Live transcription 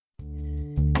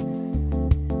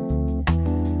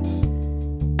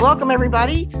Welcome,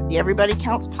 everybody. The Everybody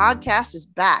Counts podcast is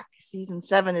back. Season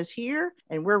 7 is here,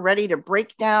 and we're ready to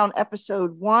break down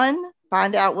episode 1,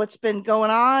 find out what's been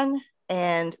going on,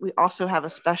 and we also have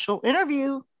a special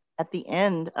interview at the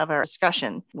end of our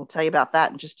discussion. We'll tell you about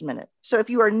that in just a minute. So if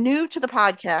you are new to the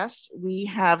podcast, we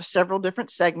have several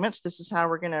different segments. This is how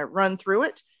we're going to run through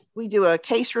it. We do a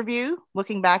case review,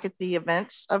 looking back at the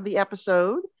events of the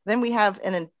episode. Then we have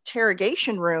an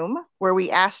interrogation room where we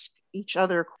ask each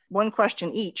other one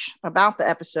question each about the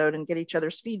episode and get each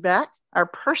other's feedback. Our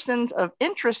persons of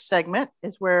interest segment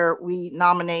is where we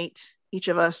nominate each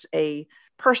of us a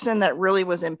person that really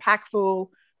was impactful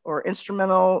or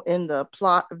instrumental in the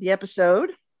plot of the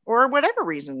episode, or whatever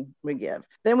reason we give.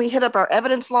 Then we hit up our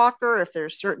evidence locker if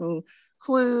there's certain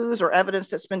clues or evidence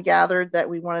that's been gathered that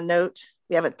we want to note.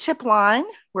 We have a tip line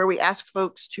where we ask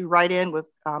folks to write in with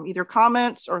either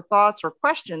comments or thoughts or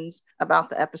questions about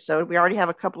the episode. We already have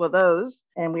a couple of those,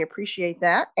 and we appreciate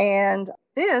that. And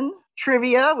then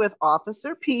trivia with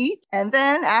Officer Pete. And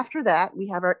then after that, we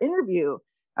have our interview,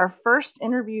 our first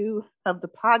interview of the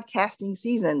podcasting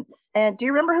season. And do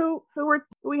you remember who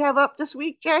we have up this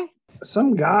week, Jay?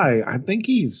 Some guy. I think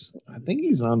he's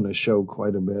on the show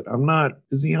quite a bit.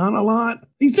 Is he on a lot?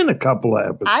 He's in a couple of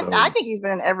episodes. I think he's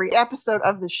been in every episode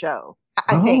of the show.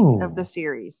 I think of the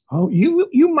series. Oh,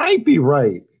 you might be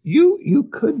right. You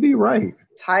could be right.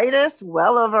 Titus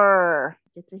Welliver.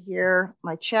 Get to hear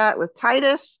my chat with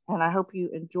Titus, and I hope you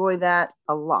enjoy that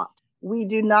a lot. We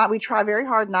try very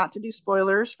hard not to do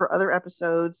spoilers for other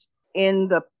episodes in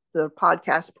the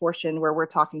podcast portion where we're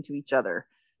talking to each other,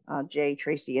 Jay,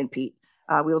 Tracy, and Pete.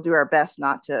 We'll do our best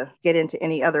not to get into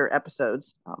any other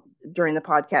episodes during the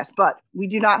podcast, but we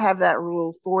do not have that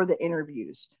rule for the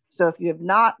interviews. So if you have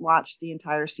not watched the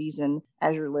entire season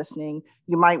as you're listening,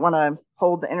 you might want to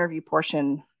hold the interview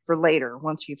portion for later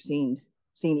once you've seen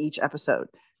each episode.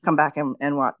 Come back and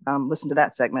listen to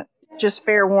that segment. Just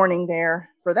fair warning there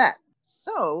for that.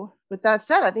 So with that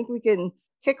said, I think we can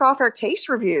kick off our case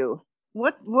review.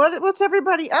 What's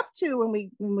everybody up to when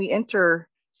we enter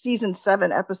season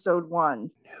 7, episode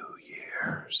 1? New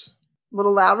Year's. A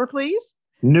little louder, please.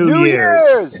 New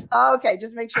Year's. Oh, okay,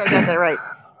 just make sure I got that right.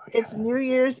 It's New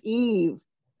Year's Eve,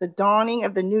 the dawning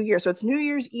of the new year. So it's New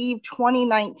Year's Eve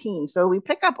 2019. So we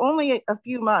pick up only a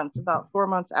few months, about 4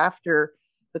 months after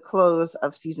the close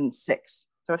of season 6.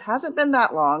 So it hasn't been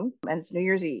that long, and it's New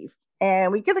Year's Eve.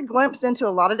 And we get a glimpse into a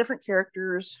lot of different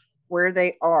characters, where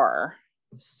they are.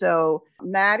 So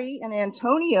Maddie and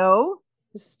Antonio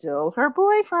is still her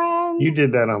boyfriend. You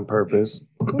did that on purpose.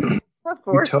 Of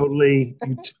course. You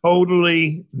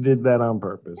totally did that on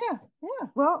purpose. Yeah.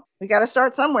 Well, we got to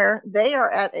start somewhere. They are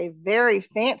at a very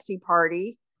fancy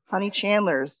party, Honey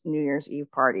Chandler's New Year's Eve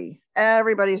party.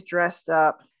 Everybody's dressed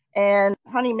up, and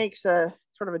Honey makes a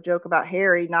sort of a joke about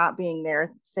Harry not being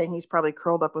there, saying he's probably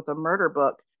curled up with a murder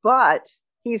book, but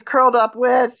he's curled up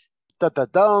with the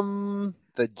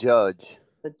judge.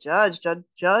 The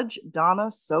Judge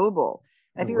Donna Sobel.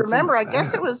 And if you remember, I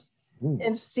guess it was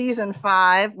in season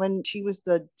 5 when she was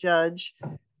the judge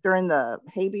during the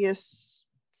habeas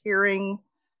hearing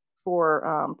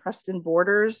for Preston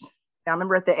Borders. I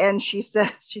remember at the end she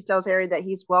tells Harry that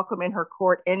he's welcome in her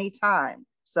court anytime.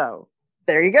 So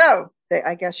there you go.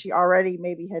 I guess she already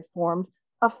maybe had formed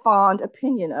a fond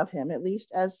opinion of him, at least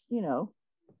as,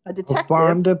 a detective. A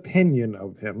fond opinion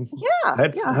of him. Yeah.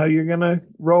 That's how you're going to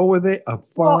roll with it? A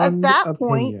fond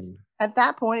opinion. At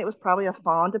that point, it was probably a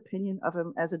fond opinion of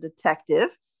him as a detective.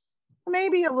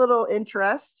 Maybe a little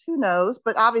interest, who knows?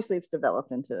 But obviously it's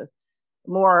developed into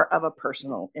more of a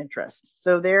personal interest.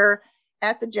 So they're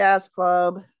at the jazz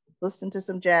club, listening to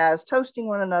some jazz, toasting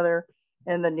one another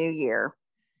in the new year.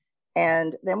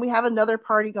 And then we have another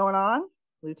party going on,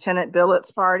 Lieutenant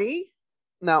Billet's party.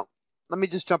 Now, let me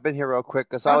just jump in here real quick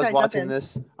because I was watching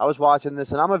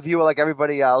this, and I'm a viewer like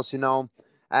everybody else,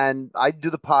 and I do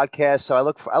the podcast, so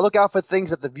I look out for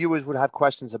things that the viewers would have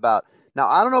questions about. Now,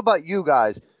 I don't know about you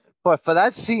guys, but for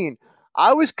that scene,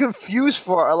 I was confused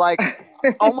for like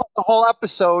almost the whole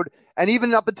episode, and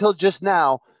even up until just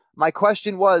now, my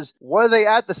question was, were they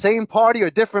at the same party or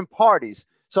different parties?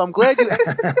 So I'm glad you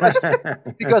asked the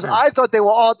question because I thought they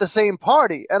were all at the same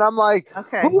party. And I'm like,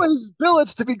 Who is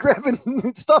Billets to be grabbing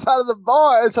stuff out of the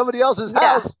bar at somebody else's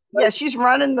house? Yeah, she's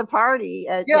running the party.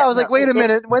 I was like, wait a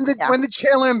minute. When did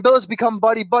Chandler and Billets become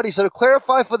buddy-buddy? So to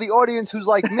clarify for the audience who's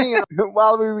like me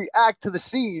while we react to the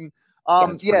scene,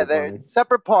 they're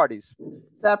separate parties.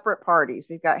 Separate parties.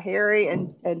 We've got Harry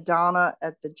and Donna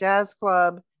at the jazz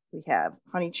club. We have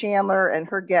Honey Chandler and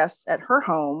her guests at her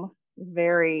home.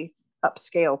 Very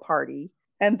upscale party.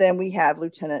 And then we have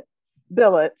Lieutenant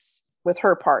Billets with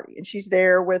her party, and she's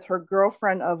there with her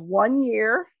girlfriend of 1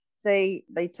 year. They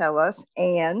tell us,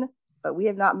 Anne, but we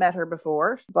have not met her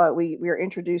before. But we are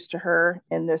introduced to her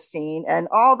in this scene, and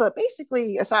all the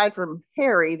basically aside from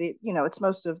Harry, it's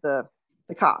most of the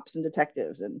cops and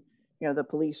detectives and the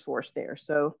police force there.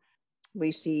 So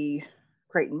we see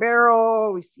Crate and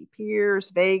Barrel, we see Pierce,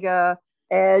 Vega,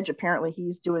 Edge. Apparently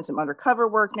he's doing some undercover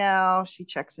work now. She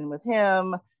checks in with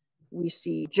him. We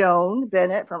see Joan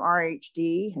Bennett from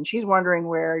RHD, and she's wondering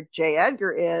where J.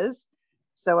 Edgar is.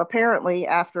 So apparently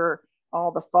after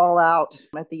all the fallout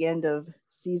at the end of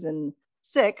season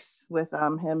 6 with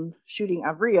him shooting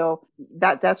Avril,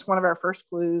 that's one of our first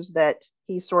clues that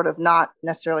he's sort of not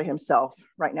necessarily himself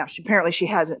right now. She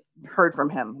hasn't heard from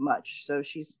him much. So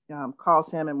she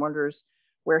calls him and wonders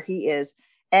where he is.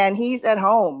 And he's at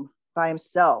home by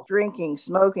himself, drinking,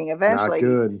 smoking.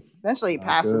 Eventually he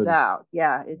passes out.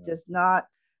 Yeah, it does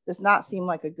not seem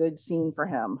like a good scene for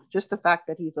him. Just the fact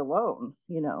that he's alone,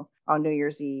 on New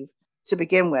Year's Eve to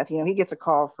begin with. He gets a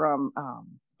call from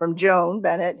Joan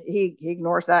Bennett. He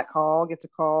ignores that call, gets a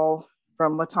call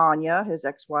from LaTanya, his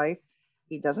ex-wife.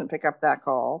 He doesn't pick up that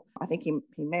call. I think he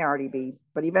may already be,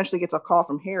 but he eventually gets a call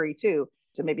from Harry too.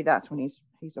 So maybe that's when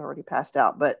he's already passed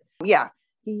out. But yeah,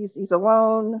 he's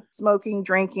alone, smoking,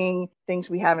 drinking, things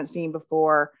we haven't seen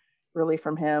before really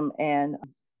from him, and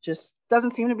just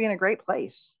doesn't seem to be in a great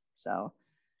place. So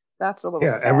that's a little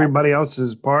sad. Everybody else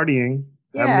is partying,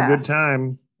 having a good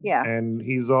time. Yeah. And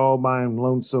he's all by him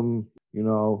lonesome,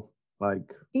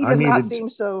 like he does not seem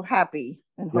so happy.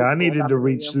 I needed to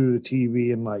reach through the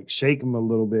TV and like shake him a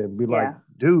little bit and be like,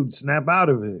 dude, snap out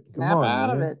of it. Come on,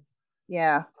 out of it.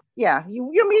 Yeah. Yeah.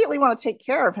 You immediately want to take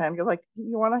care of him. You're like,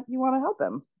 you want to help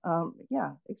him.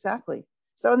 Yeah, exactly.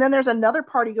 So, and then there's another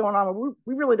party going on.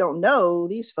 We really don't know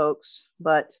these folks,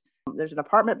 but there's an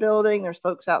apartment building. There's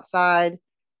folks outside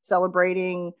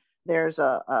celebrating. There's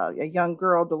a young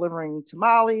girl delivering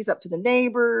tamales up to the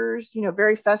neighbors,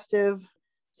 very festive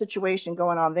situation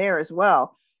going on there as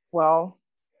well. Well,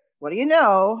 what do you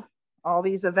know? All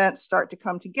these events start to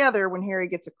come together when Harry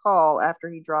gets a call after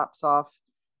he drops off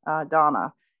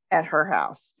Donna at her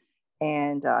house.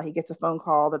 And he gets a phone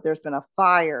call that there's been a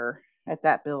fire at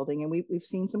that building. And we've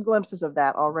seen some glimpses of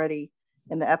that already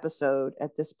in the episode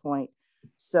at this point.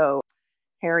 So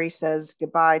Harry says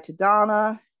goodbye to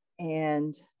Donna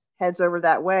and heads over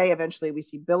that way. Eventually we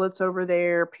see Billets over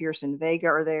there. Pierce and Vega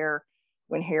are there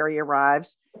when Harry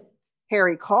arrives.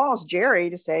 Harry calls Jerry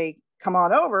to say, come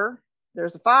on over.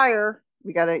 There's a fire.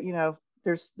 We got to,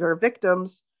 there are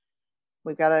victims.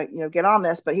 We've got to, get on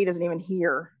this. But he doesn't even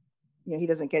hear, he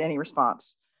doesn't get any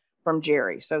response from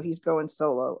Jerry. So he's going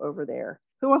solo over there.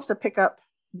 Who wants to pick up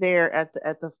there at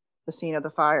the scene of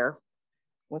the fire?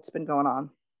 What's been going on?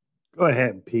 Go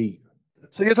ahead, Pete.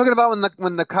 So you're talking about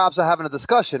when the cops are having a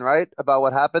discussion, right? About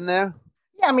what happened there?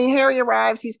 Yeah, I mean, Harry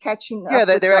arrives. He's catching up.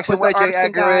 Yeah, they're asking where J.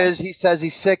 Edgar is. He says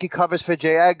he's sick. He covers for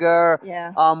J. Edgar.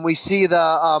 Yeah. We see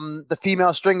the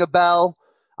female stringer bell.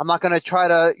 I'm not going to try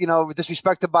to,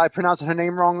 disrespect her by pronouncing her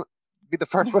name wrong. Be the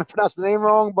first one to pronounce the name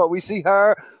wrong, but we see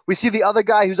her. We see the other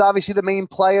guy who's obviously the main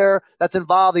player that's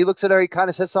involved. He looks at her. He kind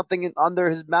of says something under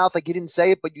his mouth, like he didn't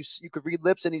say it, but you could read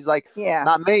lips, and he's like, "Yeah,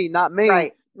 not me."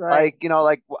 Right. Like,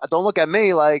 don't look at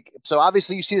me. Like, so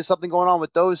obviously you see there's something going on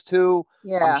with those two.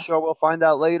 Yeah. I'm sure we'll find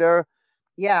out later.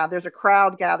 Yeah, there's a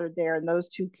crowd gathered there, and those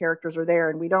two characters are there,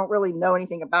 and we don't really know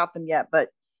anything about them yet. But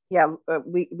yeah,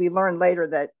 we learn later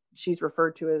that she's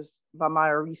referred to as La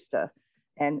Mayorista,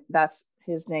 and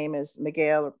his name is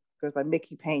Miguel, or goes by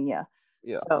Mickey Pena.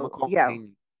 Yeah. So yeah,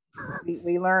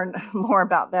 we learn more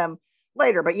about them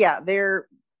later. But yeah, they're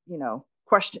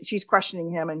she's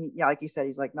questioning him, and yeah, like you said,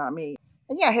 he's like, not me.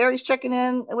 And yeah, Harry's checking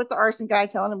in with the arson guy,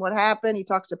 telling him what happened. He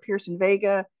talks to Pierce and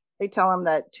Vega. They tell him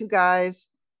that two guys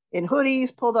in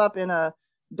hoodies pulled up in a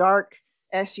dark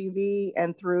SUV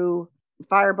and threw a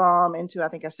firebomb into, I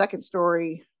think, a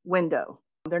second-story window.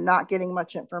 They're not getting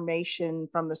much information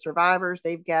from the survivors.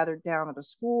 They've gathered down at a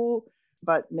school,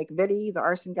 but McVitie, the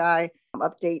arson guy,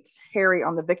 updates Harry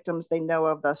on the victims they know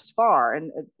of thus far.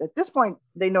 And at this point,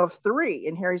 they know of 3.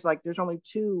 And Harry's like, there's only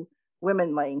 2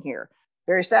 women laying here.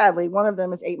 Very sadly, one of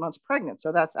them is 8 months pregnant.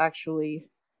 So that's actually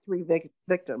 3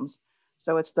 victims.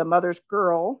 So it's the mother's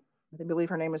girl. I believe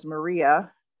her name is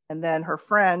Maria. And then her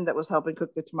friend that was helping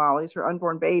cook the tamales, her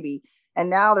unborn baby. And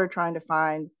now they're trying to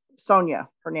find Sonia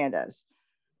Hernandez,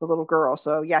 the little girl.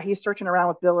 So yeah, he's searching around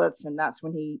with billets, and that's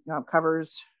when he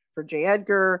covers for J.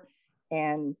 Edgar.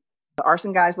 And the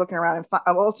arson guy's looking around, and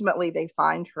ultimately they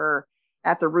find her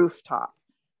at the rooftop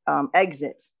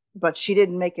exit. But she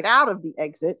didn't make it out of the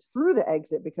exit, through the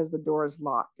exit, because the door is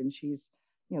locked, and she's,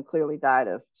 clearly died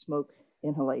of smoke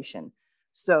inhalation.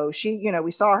 So she,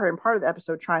 we saw her in part of the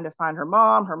episode trying to find her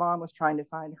mom. Her mom was trying to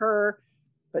find her,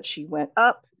 but she went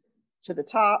up to the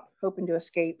top, hoping to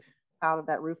escape out of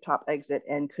that rooftop exit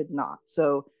and could not.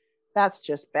 So that's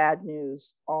just bad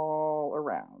news all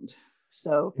around.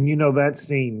 So, and that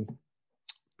scene,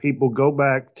 people go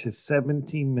back to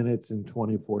 17 minutes and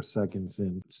 24 seconds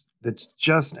in. That's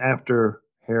just after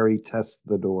Harry tests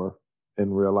the door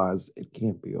and realizes it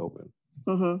can't be open.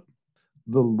 Mm-hmm.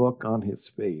 The look on his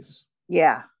face,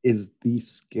 is the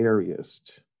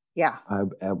scariest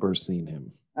I've ever seen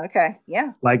him. Okay,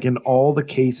 yeah. Like in all the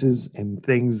cases and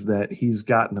things that he's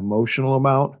gotten emotional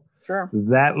about, sure,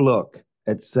 that look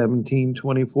at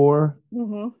 1724,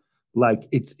 like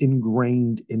it's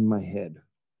ingrained in my head.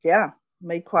 Yeah,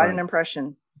 made quite an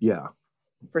impression. Yeah,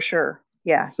 for sure.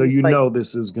 Yeah. So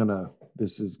this is gonna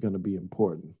be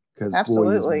important because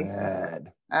boy is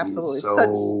mad. Absolutely, he's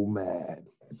so mad,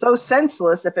 so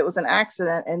senseless. If it was an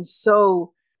accident, and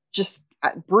so just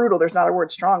brutal. There's not a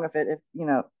word strong if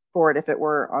it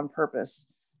were on purpose.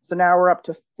 So now we're up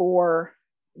to 4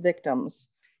 victims.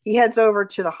 He heads over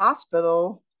to the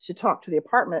hospital to talk to the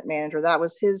apartment manager. That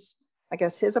was his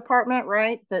apartment,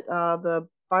 right? That the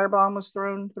firebomb was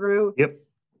thrown through. Yep.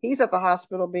 He's at the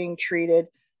hospital being treated,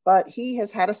 but he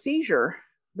has had a seizure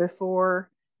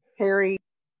before Harry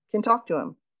can talk to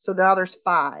him. So now there's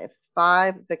 5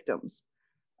 victims.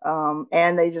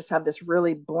 And they just have this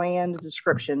really bland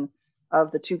description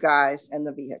of the 2 guys and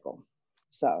the vehicle.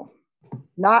 So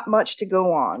not much to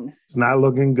go on. It's not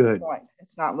looking good.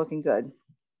 It's not looking good.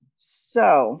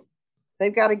 So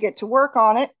they've got to get to work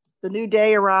on it. The new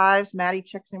day arrives. Maddie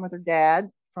checks in with her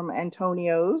dad from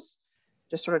Antonio's,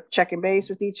 just sort of checking base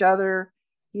with each other.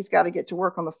 He's got to get to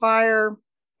work on the fire.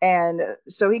 And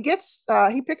so he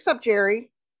picks up Jerry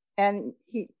and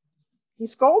he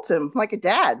scolds him like a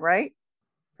dad, right?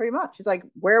 Pretty much. He's like,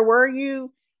 where were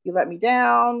you? You let me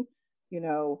down.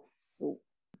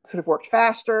 Could have worked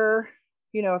faster.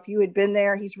 If you had been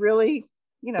there. He's really,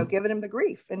 giving him the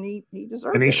grief, and he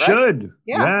deserves it. And he should. Right?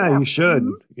 Yeah, he should.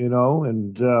 Mm-hmm.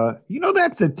 And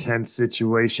that's a tense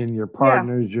situation. Your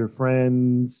partners, your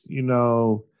friends, you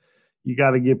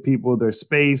got to give people their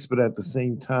space, but at the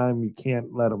same time, you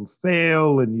can't let them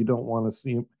fail, and you don't want to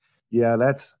see them. Yeah,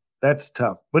 that's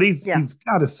tough. But he's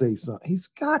got to say something. He's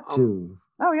got to.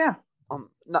 Oh yeah. What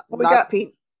we got,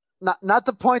 Pete? Not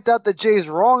to point out that Jay's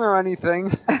wrong or anything,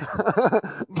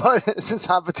 but since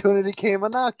opportunity came a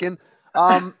knocking,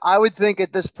 I would think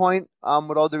at this point,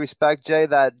 with all due respect, Jay,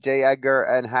 that J. Edgar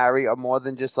and Harry are more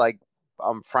than just like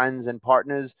friends and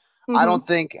partners. Mm-hmm. I don't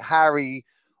think Harry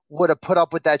would have put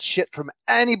up with that shit from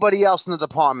anybody else in the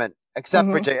department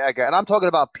except for J. Edgar. And I'm talking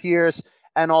about Pierce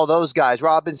and all those guys.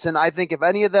 Robinson, I think if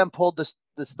any of them pulled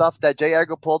the stuff that J.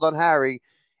 Edgar pulled on Harry,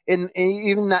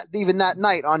 even that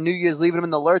night on New Year's, leaving him in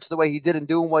the lurch the way he did and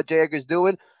doing what J. Edgar's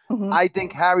doing, I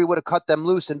think Harry would have cut them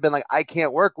loose and been like, I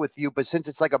can't work with you. But since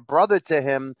it's like a brother to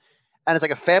him and it's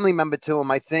like a family member to him,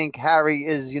 I think Harry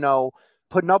is,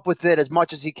 putting up with it as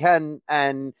much as he can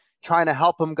and trying to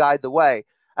help him guide the way.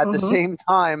 At the same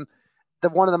time,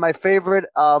 one of my favorite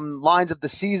lines of the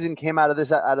season came out of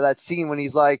that scene when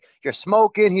he's like, "You're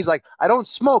smoking." He's like, "I don't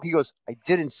smoke." He goes, "I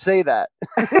didn't say that."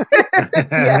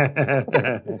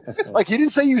 Like he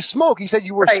didn't say you smoke. He said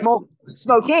you were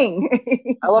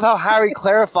smoking. I love how Harry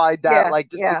clarified that.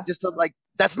 Just to,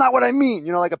 that's not what I mean.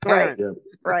 Like a parent.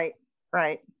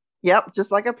 Right. Yep,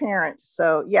 just like a parent.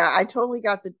 So yeah, I totally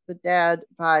got the dad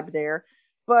vibe there.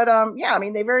 But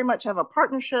they very much have a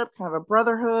partnership, kind of a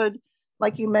brotherhood,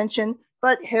 like you mentioned.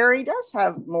 But Harry does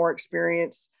have more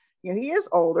experience. He is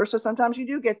older, so sometimes you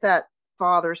do get that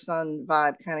father-son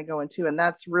vibe kind of going too, and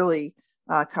that's really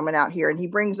coming out here. And he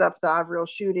brings up the Avril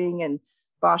shooting, and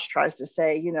Bosch tries to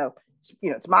say,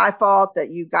 it's my fault that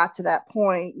you got to that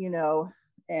point,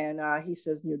 and he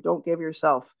says, don't give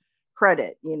yourself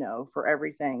credit, for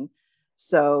everything.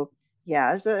 So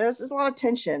yeah, there's a lot of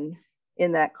tension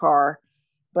in that car.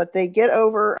 But they get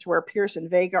over to where Pierce and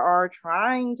Vega are,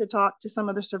 trying to talk to some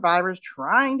of the survivors,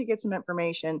 trying to get some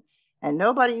information, and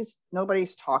nobody's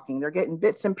talking. They're getting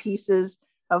bits and pieces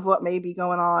of what may be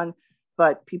going on,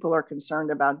 but people are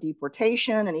concerned about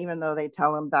deportation. And even though they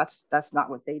tell them that's not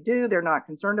what they do, they're not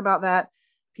concerned about that.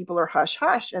 People are hush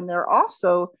hush, and they're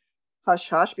also hush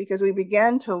hush because we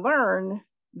began to learn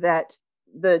that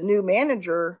the new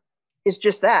manager is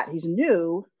just that. He's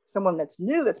new, someone that's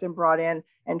new that's been brought in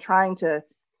and trying to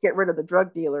get rid of the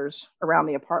drug dealers around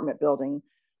the apartment building.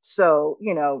 So,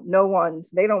 they don't want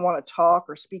to talk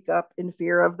or speak up in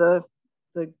fear of the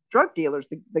drug dealers,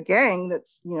 the gang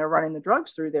that's, running the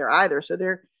drugs through there either. So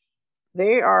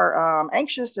they are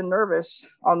anxious and nervous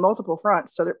on multiple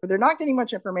fronts. So they're not getting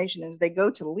much information. As they go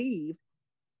to leave,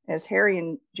 As Harry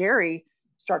and Jerry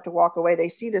start to walk away, they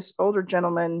see this older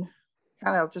gentleman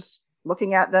kind of just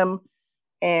looking at them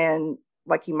and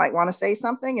like he might want to say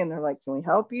something. And they're like, can we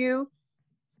help you?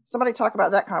 Somebody talk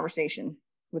about that conversation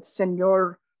with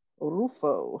Senor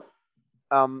Rufo.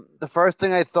 The first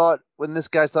thing I thought when this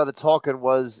guy started talking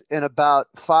was, in about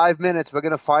 5 minutes, we're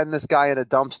going to find this guy in a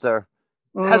dumpster.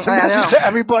 Has a message to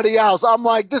everybody else. I'm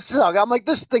like, this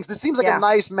seems like a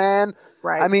nice man.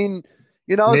 Right. I mean,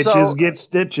 snitches get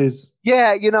stitches.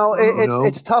 Yeah,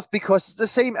 it's tough because it's the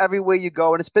same everywhere you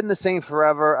go, and it's been the same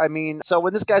forever. I mean, so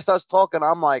when this guy starts talking,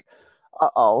 I'm like,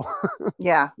 uh-oh.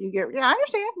 I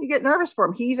understand. You get nervous for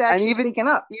him. He's actually speaking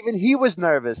up. Even he was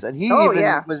nervous, and he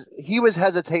was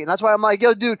hesitating. That's why I'm like,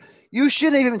 yo, dude, you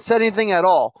shouldn't have even said anything at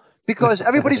all, because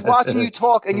everybody's watching you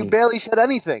talk and you barely said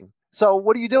anything. So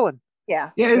what are you doing?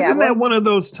 Yeah. Isn't that one of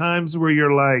those times where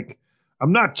you're like,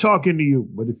 I'm not talking to you,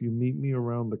 but if you meet me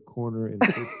around the corner in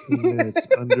 15 minutes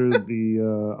under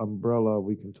the umbrella,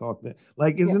 we can talk then.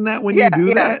 Like, isn't that when you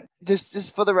do that?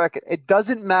 Just for the record, it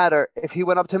doesn't matter if he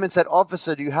went up to him and said,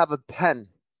 officer, do you have a pen?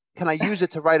 Can I use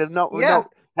it to write a note? Yeah.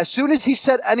 As soon as he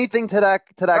said anything to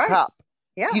that cop,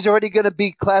 he's already going to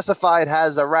be classified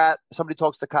as a rat. Somebody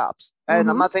talks to cops. And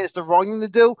I'm not saying it's the wrong thing to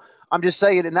do. I'm just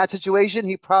saying in that situation,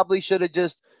 he probably should have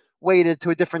just waited to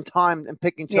a different time and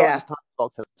pick and chose his time to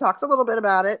talk to them. Talks a little bit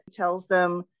about it. He tells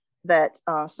them that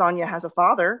Sonia has a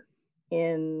father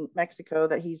in Mexico,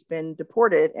 that he's been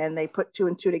deported, and they put two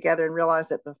and two together and realize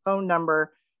that the phone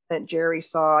number that Jerry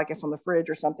saw, I guess on the fridge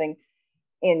or something,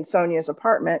 in Sonia's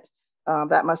apartment,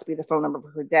 that must be the phone number for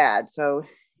her dad. So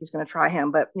he's going to try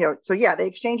him. But, they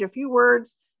exchange a few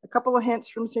words, a couple of hints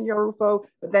from Senor Rufo,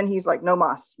 but then he's like, no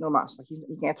mas. Like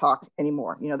he can't talk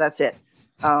anymore. That's it.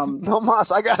 No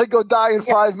mas, I gotta go die in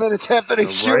 5 minutes after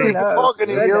they shoot me for talking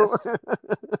to you.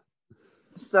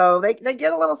 So they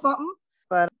get a little something,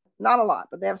 but not a lot,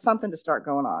 but they have something to start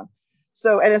going on.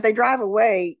 So, and as they drive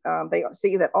away, they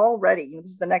see that already,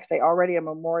 this is the next day, already a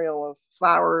memorial of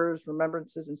flowers,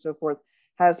 remembrances, and so forth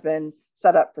has been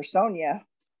set up for Sonia.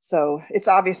 So it's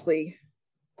obviously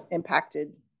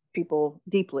impacted people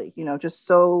deeply, just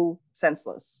so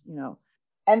senseless,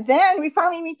 And then we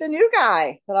finally meet the new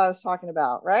guy that I was talking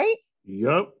about, right?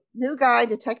 Yep. New guy,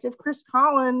 Detective Chris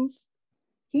Collins.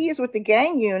 He is with the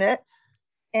gang unit,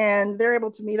 and they're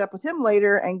able to meet up with him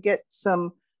later and get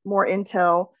some more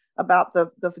intel about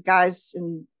the guys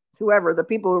and whoever, the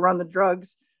people who run the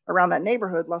drugs around that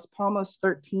neighborhood, Las Palmas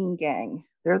 13 gang.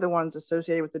 They're the ones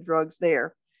associated with the drugs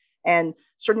there. And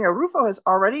Senor Rufo has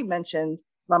already mentioned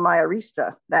La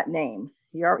Mayorista, that name.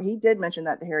 He did mention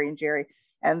that to Harry and Jerry.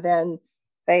 And then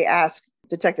they ask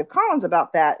Detective Collins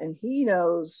about that, and he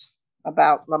knows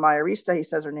about La Mayorista. He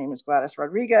says her name is Gladys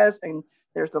Rodriguez, and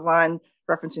there's the line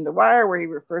referencing The Wire where he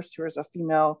refers to her as a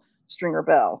female Stringer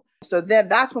Bell. So then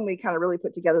that's when we kind of really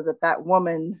put together that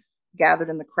woman gathered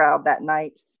in the crowd that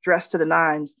night, dressed to the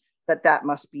nines, that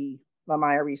must be La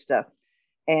Mayorista.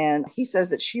 And he says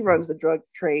that she runs the drug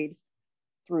trade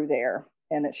through there,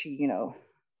 and that she,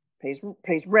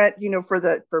 pays rent,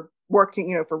 for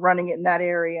working, for running it in that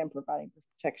area and providing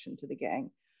protection to the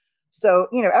gang. So,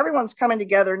 everyone's coming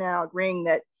together now, agreeing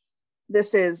that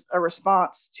this is a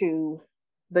response to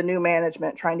the new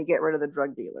management trying to get rid of the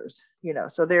drug dealers,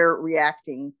 so they're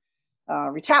reacting,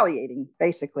 retaliating,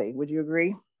 basically. Would you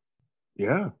agree?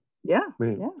 Yeah. Yeah. I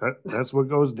mean, that's what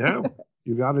goes down.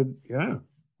 You got to, yeah.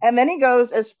 And then he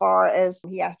goes as far as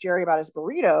he asked Jerry about his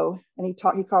burrito, and he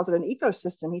calls it an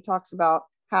ecosystem. He talks about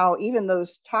how even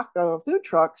those taco food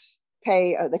trucks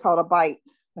pay, they call it a bite,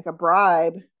 like a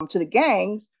bribe to the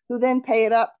gangs, who then pay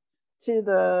it up to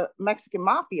the Mexican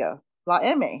mafia, La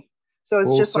M. So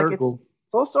it's just like it's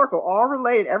full circle, all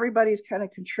related. Everybody's kind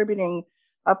of contributing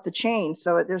up the chain.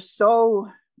 So there's so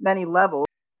many levels.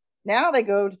 Now they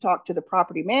go to talk to the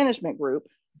property management group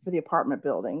for the apartment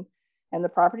building. And the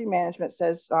property management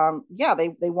says,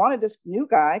 they wanted this new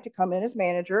guy to come in as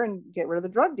manager and get rid of the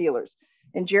drug dealers.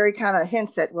 And Jerry kind of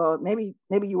hints at, well, maybe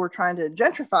you were trying to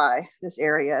gentrify this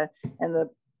area, and the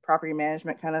property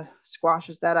management kind of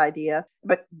squashes that idea.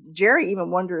 But Jerry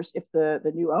even wonders if the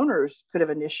new owners could have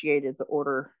initiated the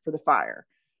order for the fire.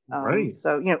 Right.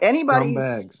 So, anybody's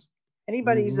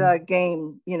Mm-hmm.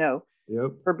 game,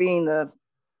 Yep. for being the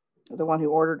one who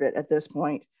ordered it at this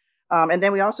point. And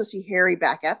then we also see Harry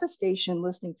back at the station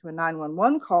listening to a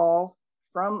 911 call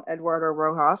from Eduardo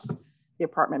Rojas, the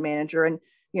apartment manager. And,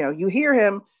 you hear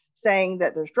him saying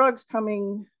that there's drugs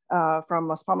coming from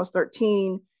Las Palmas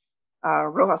 13.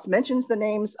 Rojas mentions the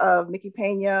names of Mickey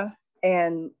Pena,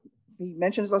 and he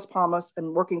mentions Las Palmas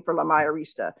and working for La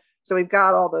Mayorista. So we've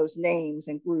got all those names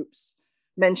and groups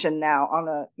mentioned now on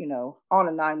a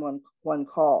 911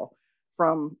 call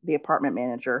from the apartment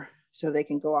manager, so they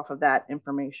can go off of that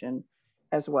information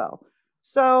as well.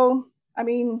 So, I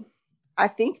mean, I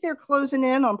think they're closing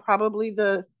in on probably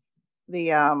the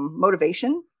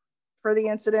motivation for the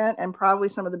incident and probably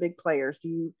some of the big players. Do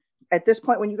you, at this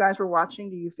point when you guys were watching,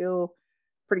 do you feel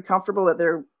pretty comfortable that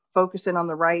they're focusing on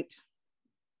the right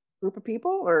group of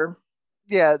people? Or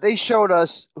yeah, they showed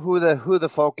us who the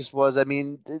focus was. I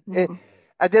mean,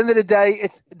 at the end of the day,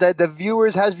 it's the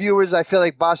viewers has viewers. I feel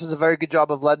like Bosch does a very good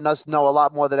job of letting us know a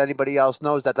lot more than anybody else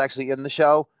knows that's actually in the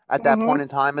show at that point in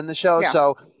time in the show. Yeah.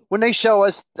 So when they show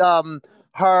us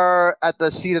her at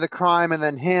the scene of the crime and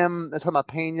then him, they're talking about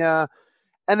Pena,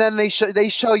 and then they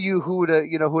show you who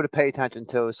to pay attention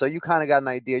to. So you kind of got an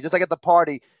idea. Just like at the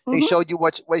party, they showed you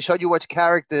which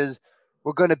characters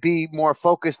we're going to be more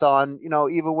focused on.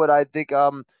 Even what I think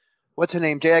what's her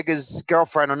name, J. Edgar's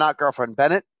girlfriend, or not girlfriend,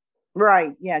 Bennett.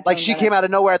 Right. Yeah. Like she came out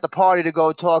of nowhere at the party to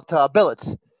go talk to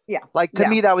Billets. Yeah. Like to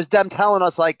me, that was them telling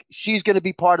us like she's going to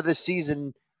be part of this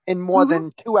season in more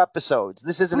than 2 episodes.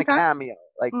 This isn't a cameo.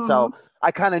 Like so,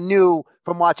 I kind of knew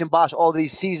from watching Bosch all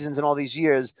these seasons and all these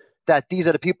years that these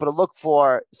are the people to look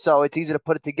for. So it's easy to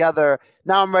put it together.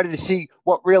 Now I'm ready to see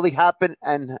what really happened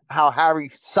and how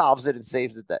Harry solves it and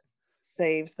saves the day.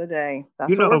 Saves the day.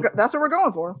 That's what we're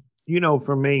going for.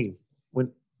 For me,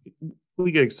 when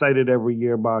we get excited every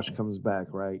year Bosch comes back,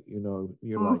 right?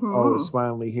 You're like, oh, it's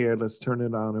finally here. Let's turn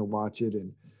it on and watch it.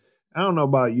 And I don't know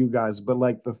about you guys, but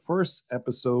like the first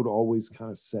episode always kind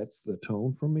of sets the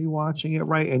tone for me watching it,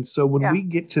 right? And so when we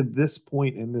get to this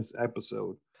point in this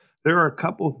episode, there are a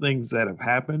couple things that have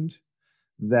happened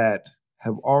that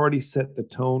have already set the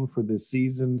tone for this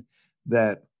season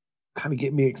that kind of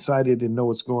get me excited and know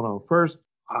what's going on. First,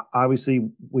 obviously,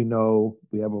 we know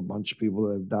we have a bunch of people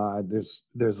that have died.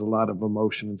 There's a lot of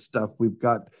emotion and stuff. We've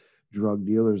got drug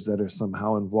dealers that are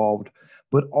somehow involved.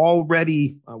 But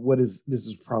already, this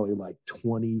is probably like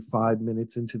 25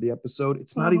 minutes into the episode.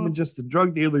 It's not even just the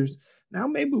drug dealers. Now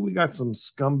maybe we got some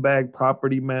scumbag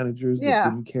property managers that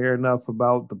didn't care enough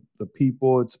about the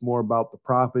people. It's more about the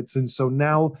profits. And so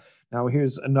now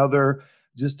here's another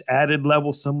just added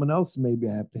level, someone else maybe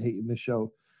I have to hate in the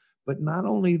show. But not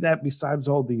only that, besides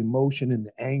all the emotion and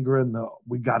the anger and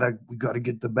we gotta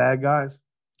get the bad guys,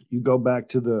 you go back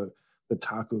to the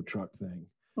taco truck thing.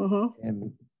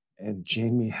 And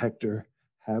Jamie Hector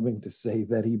having to say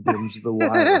that he binged The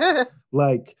Wire.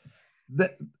 Like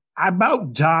that, I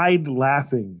about died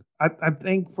laughing. I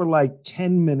think for like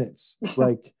 10 minutes.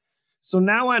 Like, so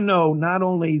now I know not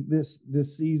only this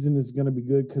season is going to be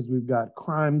good because we've got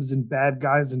crimes and bad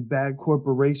guys and bad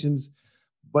corporations,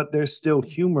 but there's still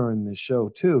humor in this show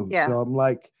too. Yeah. So I'm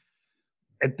like,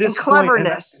 at this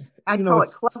cleverness. I call it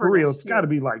cleverness. For real, it's got to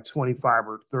be like 25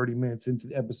 or 30 minutes into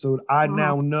the episode. I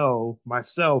now know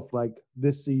myself, like,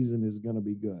 this season is going to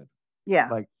be good. Yeah.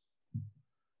 Like,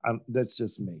 that's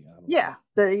just me.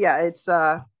 It's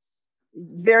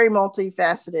very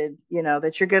multifaceted,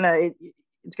 that you're going to,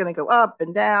 it's going to go up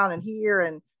and down and here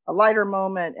and a lighter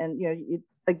moment. And,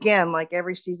 again, like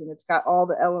every season, it's got all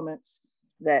the elements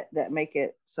that make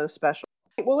it so special.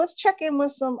 Well, let's check in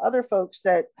with some other folks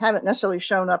that haven't necessarily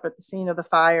shown up at the scene of the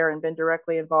fire and been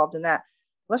directly involved in that.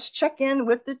 Let's check in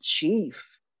with the chief.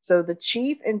 So the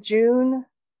chief and June,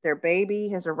 their baby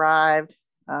has arrived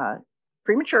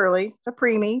prematurely. It's a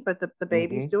preemie, but the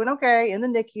baby's doing okay in the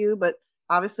NICU. But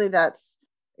obviously that's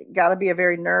got to be a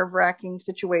very nerve-wracking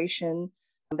situation.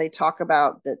 They talk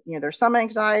about that, there's some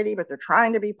anxiety, but they're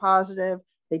trying to be positive.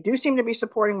 They do seem to be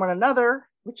supporting one another,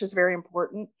 which is very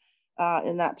important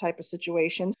in that type of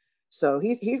situation. So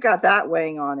he's got that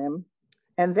weighing on him.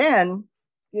 And then,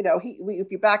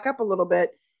 if you back up a little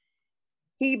bit,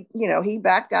 he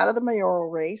backed out of the mayoral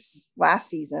race last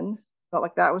season, felt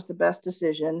like that was the best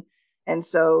decision. And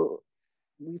so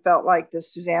we felt like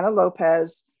this Susana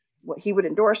Lopez, he would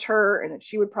endorse her and that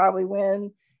she would probably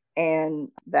win. And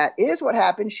that is what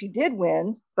happened. She did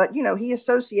win, but he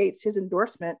associates his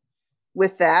endorsement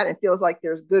with that and feels like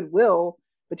there's goodwill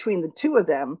between the two of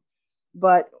them.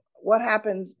 But what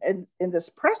happens in this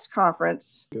press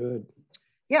conference? Good.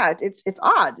 Yeah, it's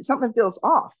odd. Something feels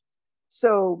off.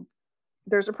 So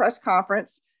there's a press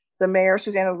conference. The mayor,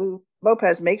 Susana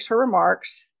Lopez, makes her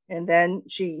remarks, and then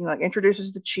she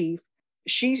introduces the chief.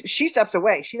 She steps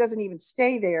away. She doesn't even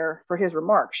stay there for his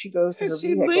remarks. She goes to her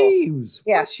vehicle. Leaves.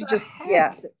 Yeah, she just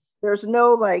There's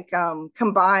no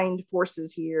combined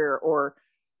forces here or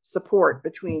support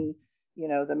between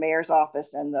the mayor's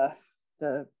office and the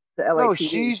LAPD. No,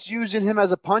 she's using him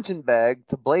as a punching bag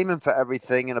to blame him for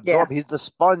everything and absorb. Yeah. He's the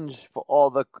sponge for all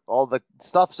the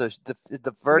stuff. So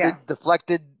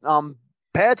deflected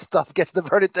bad stuff gets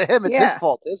diverted to him. It's his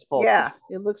fault. His fault. Yeah,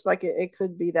 it looks like it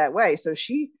could be that way. So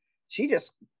she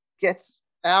just gets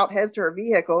out, heads to her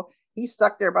vehicle. He's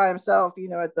stuck there by himself,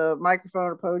 at the microphone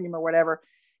or podium or whatever,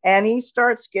 and he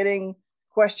starts getting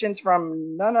questions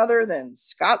from none other than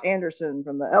Scott Anderson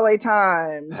from the LA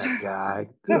Times. That guy,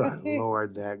 good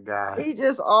Lord, that guy. He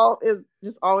just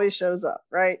always shows up,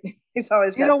 right? He's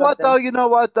always got You know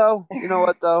what though?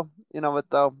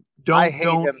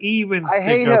 Don't even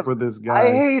stick up for this guy.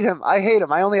 I hate him.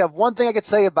 I only have one thing I could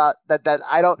say about that.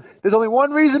 There's only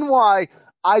one reason why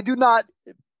I do not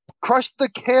crush the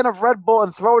can of Red Bull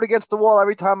and throw it against the wall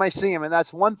every time I see him. And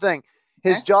that's one thing.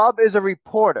 His job is a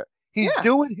reporter. He's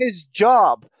doing his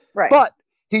job. Right. But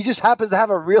he just happens to have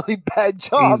a really bad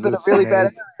job in a really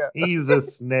bad area. He's a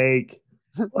snake.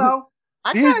 Well,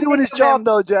 he's doing his job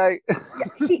though, Jay.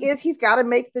 Yeah, he is. He's got to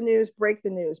make the news, break the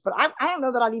news. But I don't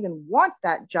know that I'd even want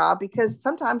that job, because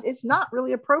sometimes it's not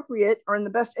really appropriate or in the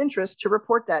best interest to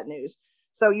report that news.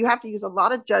 So you have to use a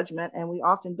lot of judgment, and we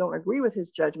often don't agree with his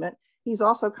judgment. He's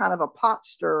also kind of a pot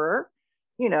stirrer.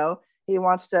 He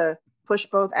wants to push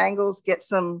both angles, get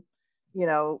some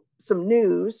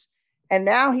news. And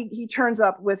now he turns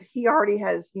up with, he already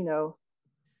has,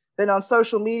 been on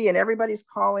social media, and everybody's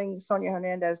calling Sonia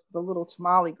Hernandez the little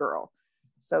tamale girl.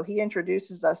 So he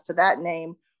introduces us to that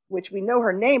name, which we know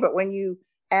her name, but when you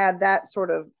add that sort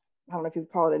of, I don't know if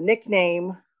you'd call it a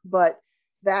nickname, but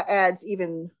that adds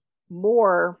even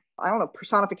more, I don't know,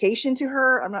 personification to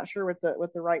her. I'm not sure what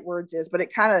the right words is, but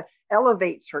it kind of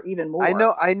elevates her even more.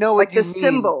 I know like what you the mean.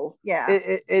 Symbol. Yeah.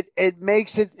 It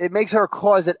makes her a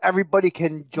cause that everybody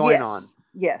can join on.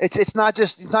 Yes. It's not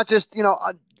just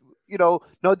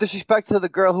no disrespect to the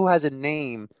girl who has a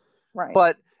name. Right.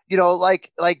 But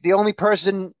like the only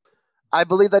person I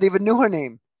believe that even knew her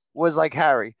name was like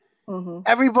Harry. Mm-hmm.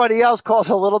 Everybody else calls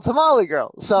her little tamale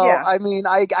girl. So I mean,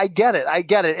 I get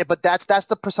it. But that's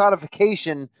the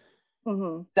personification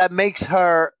that makes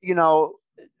her,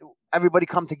 everybody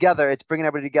come together. It's bringing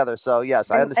everybody together. So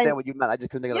yes, I understand what you meant. I just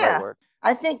couldn't think of the right word.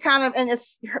 I think kind of, and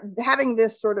it's having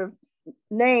this sort of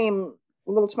name,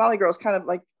 Little Tamale Girl, is kind of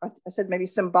like I said, maybe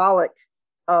symbolic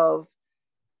of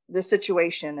the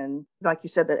situation, and like you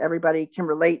said, that everybody can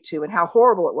relate to, and how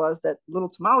horrible it was that Little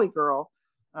Tamale Girl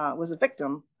was a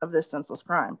victim of this senseless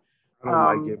crime. I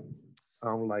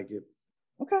don't like it.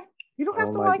 Okay, you don't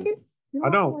have to like it. I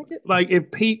don't like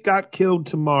if Pete got killed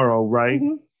tomorrow, right?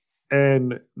 Mm-hmm.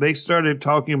 And they started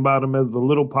talking about him as the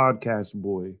little podcast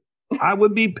boy. I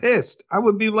would be pissed. I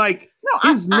would be like,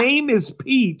 his name is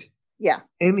Pete. Yeah,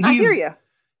 and I hear you.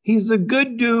 He's a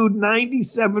good dude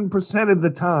 97% of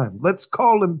the time. Let's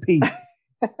call him Pete.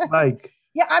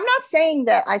 Yeah, I'm not saying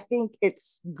that I think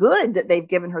it's good that they've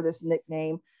given her this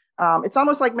nickname. It's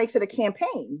almost like makes it a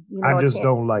campaign. I just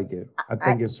don't like it. I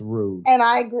think it's rude. And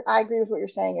I agree with what you're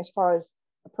saying as far as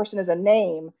a person as a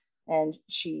name, and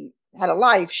she had a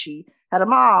life. She had a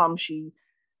mom. She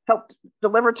helped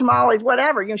deliver tamales,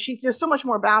 whatever. There's so much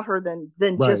more about her than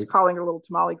just calling her Little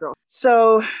Tamale Girl.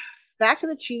 So back to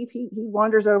the chief, he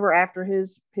wanders over after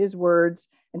his words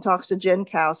and talks to Jen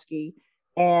Kowski,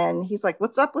 and he's like,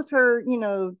 what's up with her,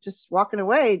 just walking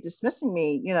away, dismissing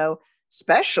me,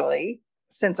 especially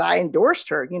since I endorsed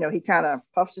her. He kind of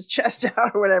puffs his chest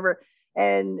out or whatever.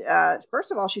 And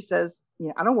first of all, she says,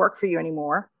 I don't work for you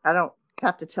anymore. I don't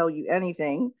have to tell you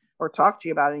anything or talk to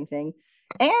you about anything.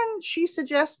 And she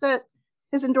suggests that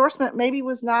his endorsement maybe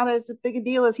was not as big a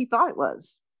deal as he thought it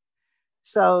was.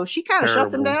 So she kind of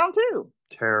shuts him down too.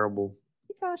 Terrible.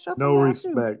 She kind of shuts him down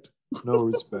too. No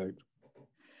respect.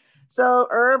 So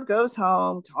Irv goes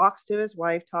home, talks to his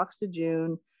wife, talks to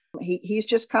June. He's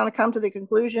just kind of come to the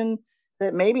conclusion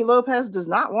that maybe Lopez does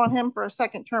not want him for a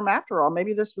second term after all.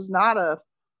 Maybe this was not a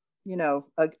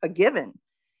given.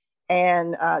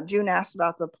 And June asks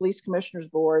about the police commissioner's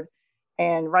board.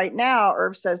 And right now,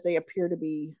 Irv says they appear to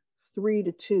be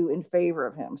 3-2 in favor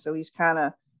of him. So he's kind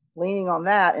of leaning on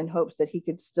that in hopes that he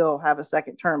could still have a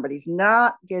second term, but he's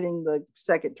not getting the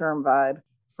second term vibe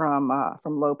from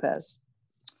Lopez.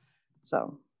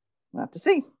 So we'll have to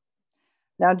see.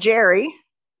 Now, Jerry,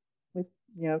 we've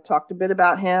talked a bit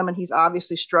about him, and he's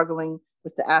obviously struggling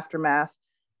with the aftermath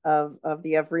of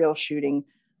the Avril shooting,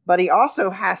 but he also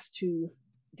has to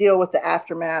deal with the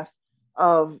aftermath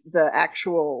of the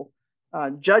actual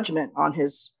judgment on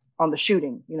the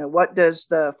shooting. What does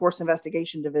the Force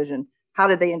Investigation Division, how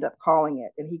did they end up calling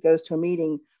it? And he goes to a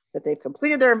meeting that they've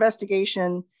completed their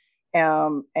investigation,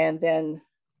 and then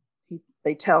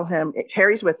they tell him,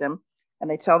 Harry's with him, and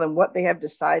they tell them what they have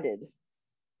decided.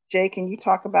 Jay, can you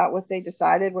talk about what they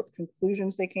decided, what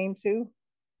conclusions they came to?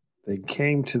 They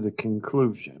came to the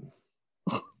conclusion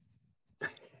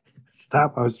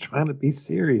Stop. I was trying to be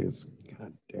serious.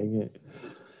 God dang it.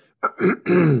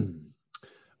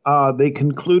 They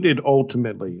concluded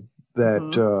ultimately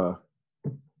that the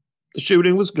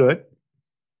shooting was good.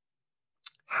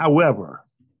 However,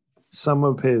 some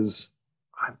of his,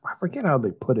 I forget how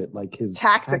they put it, like his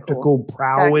tactical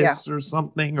prowess or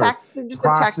something, or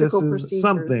processes,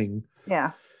 something.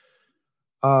 Yeah.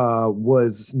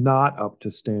 Was not up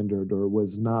to standard or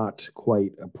was not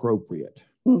quite appropriate.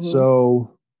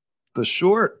 So the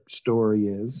short story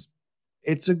is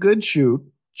it's a good shoot,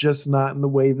 just not in the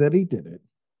way that he did it.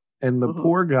 And the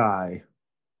poor guy,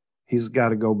 he's got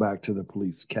to go back to the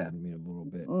police academy a little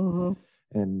bit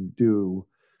and do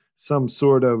some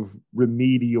sort of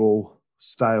remedial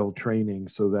style training.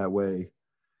 So that way,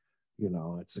 you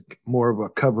know, it's more of a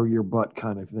cover your butt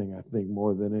kind of thing, I think,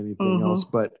 more than anything else.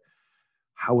 But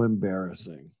how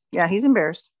embarrassing. Yeah, he's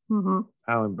embarrassed. How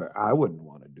I wouldn't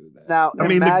want to do that. Now, I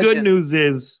mean, the good news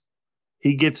is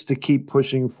he gets to keep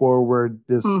pushing forward.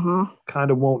 This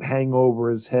kind of won't hang over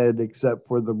his head except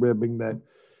for the ribbing that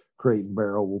Crate and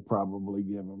Barrel will probably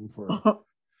give him for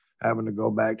having to go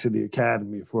back to the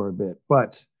academy for a bit.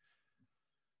 But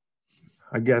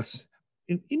I guess,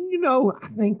 you know, I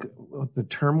think with the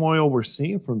turmoil we're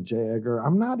seeing from J. Edgar,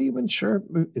 I'm not even sure.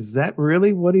 Is that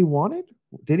really what he wanted?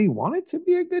 Did he want it to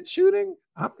be a good shooting?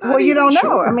 Well, you don't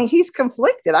know. I mean, he's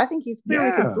conflicted. I think he's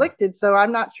clearly conflicted. So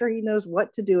I'm not sure he knows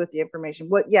what to do with the information.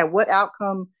 What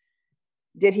outcome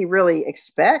did he really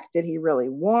expect? Did he really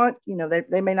want? You know,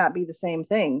 they may not be the same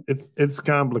thing. It's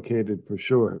complicated for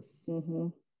sure.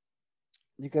 You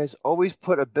guys always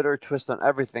put a bitter twist on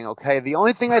everything, okay? The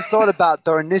only thing I thought about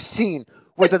during this scene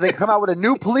was that they come out with a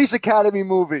new Police Academy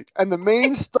movie, and the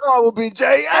main star will be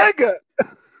J. Edgar.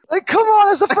 Like, come on,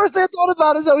 that's the first thing I thought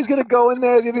about is he's going to go in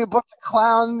there, there's going to be a bunch of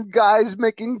clown guys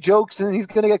making jokes, and he's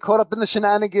going to get caught up in the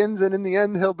shenanigans, and in the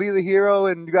end, he'll be the hero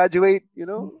and graduate, you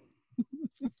know?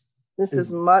 This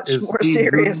is much more Steve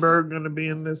serious. Is Gutenberg going to be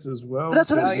in this as well? That's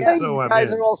what I'm saying. So you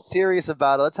guys are all serious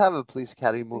about it. Let's have a Police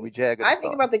Academy movie, Jay. I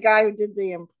think about the guy who did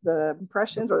the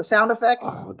impressions or the sound effects.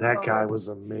 Oh, that guy was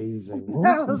amazing.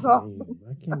 That was awesome.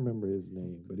 I can't remember his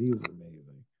name, but he was amazing.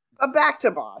 Back to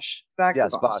Bosch.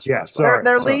 Yes, Bosch. Yeah,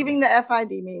 they're leaving the FID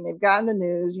meeting. They've gotten the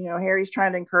news. You know, Harry's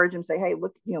trying to encourage him, say, "Hey,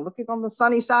 look on the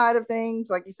sunny side of things.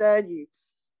 Like you said, you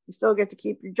still get to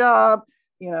keep your job.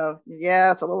 You know,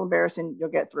 yeah, it's a little embarrassing. You'll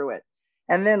get through it."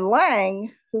 And then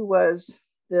Lang, who was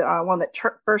the one that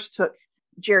first took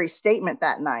Jerry's statement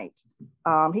that night,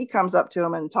 he comes up to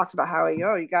him and talks about how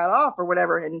you got off or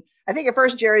whatever. And I think at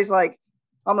first Jerry's like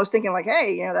almost thinking like,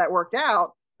 "Hey, you know, that worked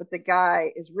out," but the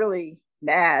guy is really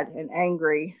mad and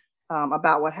angry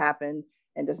about what happened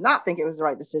and does not think it was the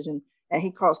right decision. And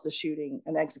he calls the shooting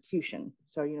an execution.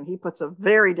 So, you know, he puts a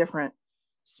very different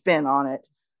spin on it.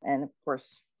 And of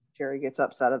course, Jerry gets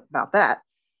upset about that.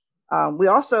 We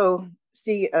also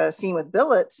see a scene with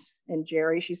Billets and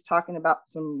Jerry. She's talking about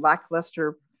some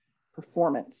lackluster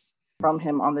performance from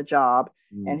him on the job.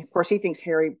 And of course, he thinks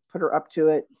Harry put her up to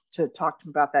it to talk to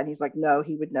him about that. And he's like, no,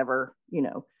 he would never, you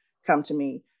know, come to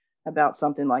me about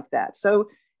something like that. So,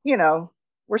 you know,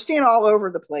 we're seeing all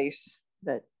over the place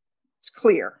that it's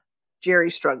clear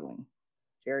Jerry's struggling.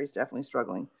 Jerry's definitely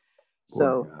struggling.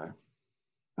 So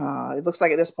it looks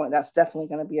like at this point, that's definitely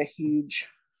going to be a huge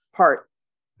part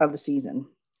of the season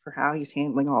for how he's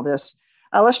handling all this.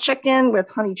 Let's check in with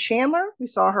Honey Chandler. We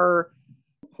saw her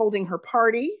holding her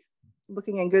party,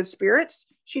 looking in good spirits.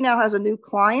 She now has a new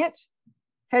client,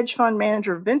 hedge fund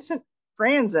manager Vincent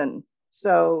Franzen.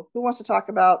 So who wants to talk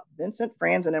about Vincent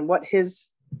Franzen and what his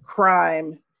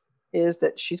crime is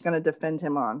that she's going to defend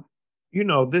him on? You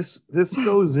know, this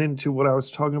goes into what I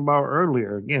was talking about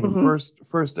earlier. Again,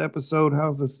 first episode,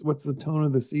 what's the tone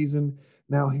of the season?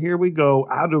 Now here we go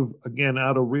out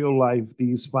of real life,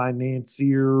 these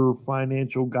financial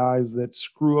guys that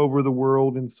screw over the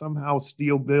world and somehow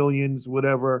steal billions,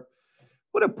 whatever.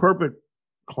 What a perfect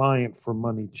client for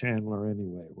Money Chandler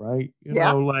anyway, right? You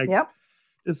know, like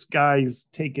this guy's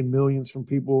taking millions from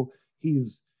people.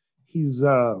 He's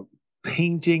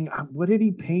painting. What did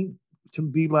he paint to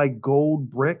be like gold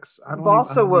bricks?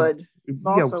 Balsa wood.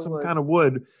 Some kind of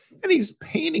wood. And he's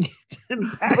painting it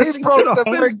and passing it off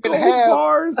as gold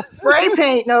bars. Spray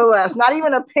paint, no less. Not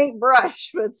even a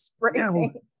paintbrush, but spray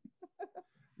paint.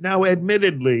 Now,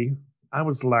 admittedly, I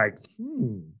was like,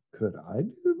 could I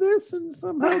do this and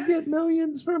somehow get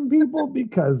millions from people?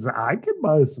 Because I could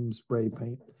buy some spray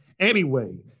paint.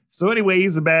 Anyway,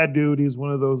 he's a bad dude. He's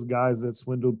one of those guys that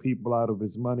swindled people out of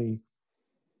his money.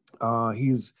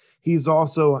 He's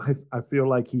also, I feel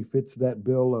like he fits that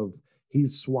bill of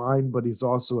he's swine, but he's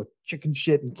also a chicken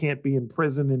shit and can't be in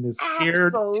prison and is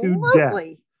scared to death.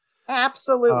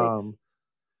 Absolutely.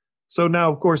 So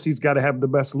now, of course, he's got to have the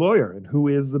best lawyer. And who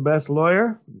is the best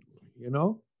lawyer?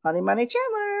 Honey Money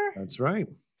Chandler. That's right.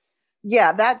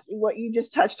 Yeah, that's what you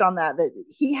just touched on, that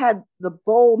he had the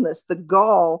boldness, the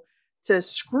gall to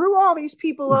screw all these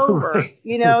people over, right.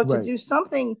 To do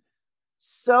something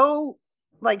so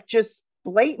like just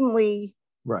blatantly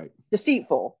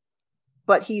deceitful,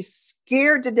 but he's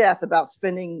scared to death about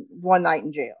spending one night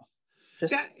in jail.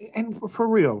 And for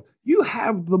real, you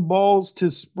have the balls to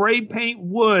spray paint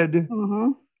wood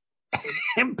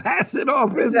and pass it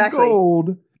off as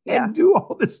gold and do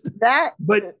all this stuff.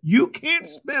 But you can't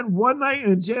spend one night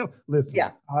in jail.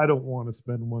 Listen, I don't want to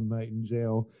spend one night in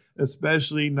jail,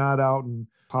 especially not out in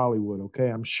Hollywood, okay?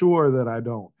 I'm sure that I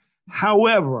don't.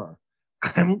 However,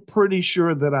 I'm pretty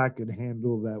sure that I could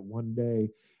handle that one day.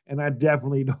 And I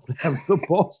definitely don't have the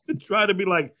balls to try to be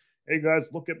like, hey guys,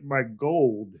 look at my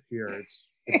gold here.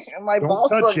 It's my don't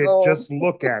touch it, gold. Just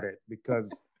look at it, because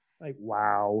like,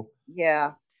 wow.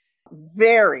 Yeah.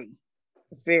 Very,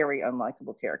 very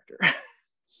unlikable character.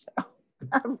 So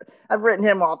I've written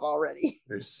him off already.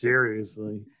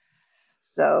 Seriously.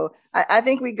 So I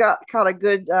think we caught a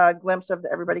good glimpse of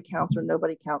the everybody counts or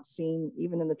nobody counts scene,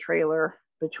 even in the trailer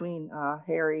between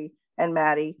Harry and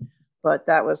Maddie. But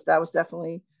that was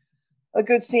definitely a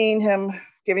good scene, him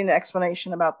giving the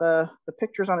explanation about the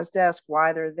pictures on his desk,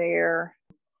 why they're there,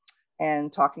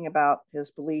 and talking about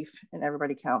his belief in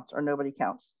everybody counts or nobody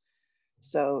counts.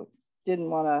 So didn't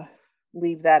want to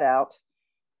leave that out.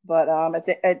 But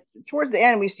towards the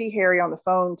end, we see Harry on the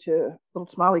phone to Little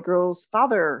Tamale Girl's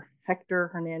father, Hector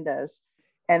Hernandez.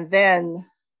 And then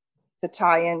to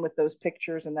tie in with those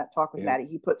pictures and that talk with Maddie,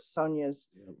 he puts Sonia's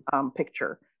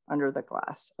picture under the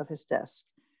glass of his desk.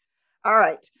 All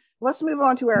right, let's move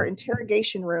on to our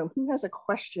interrogation room. Who has a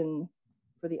question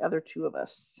for the other two of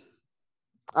us?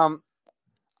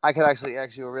 I could actually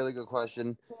ask you a really good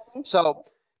question. So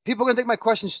people are going to think my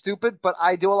question's stupid, but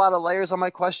I do a lot of layers on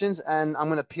my questions, and I'm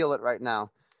going to peel it right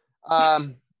now.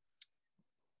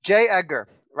 J. Edgar,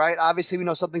 right? Obviously, we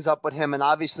know something's up with him, and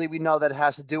obviously we know that it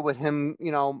has to do with him,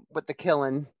 with the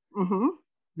killing. Mm-hmm.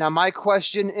 Now, my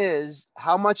question is,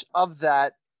 how much of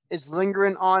that is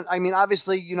lingering on? I mean,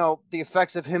 obviously, the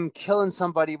effects of him killing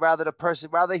somebody, rather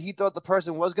he thought the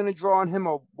person was going to draw on him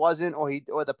or wasn't,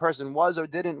 or the person was or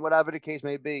didn't, whatever the case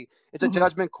may be. It's a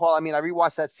judgment call. I mean, I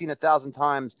rewatched that scene 1,000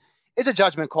 times. It's a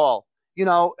judgment call,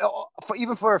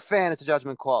 even for a fan, it's a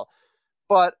judgment call.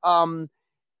 But,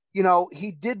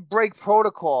 he did break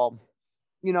protocol,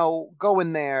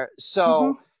 going there.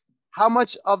 So how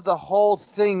much of the whole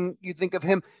thing you think of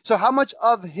him? So how much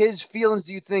of his feelings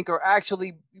do you think are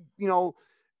actually,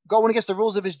 going against the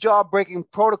rules of his job, breaking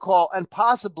protocol, and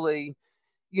possibly,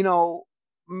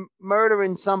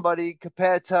 murdering somebody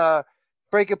compared to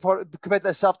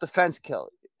self-defense kill,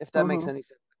 if that makes any sense,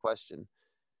 the question.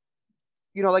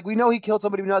 Like we know he killed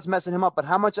somebody, we know it's messing him up, but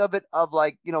how much of it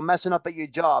messing up at your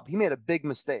job? He made a big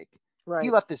mistake. Right.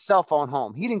 He left his cell phone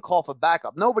home. He didn't call for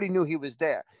backup. Nobody knew he was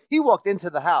there. He walked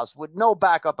into the house with no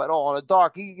backup at all in the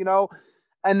dark.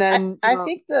 And then I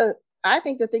think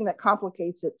the thing that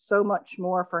complicates it so much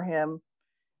more for him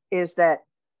is that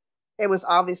it was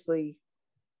obviously,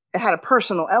 it had a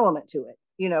personal element to it.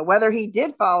 Whether he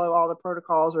did follow all the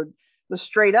protocols or was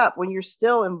straight up, when you're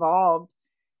still involved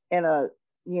in a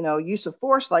use of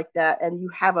force like that, and you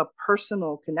have a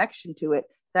personal connection to it,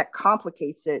 that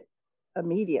complicates it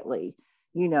immediately,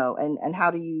 and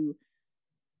how do you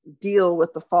deal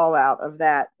with the fallout of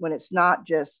that when it's not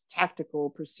just tactical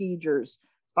procedures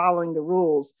following the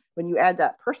rules, when you add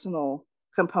that personal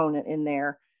component in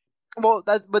there. Well,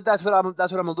 that's what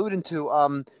I'm alluding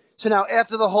to. So now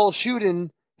after the whole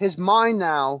shooting, his mind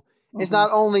now is not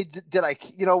only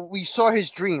we saw his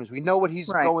dreams, we know what he's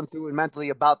going through and mentally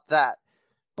about that,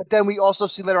 but then we also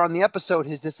see later on in the episode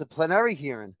his disciplinary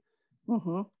hearing.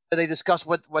 They discuss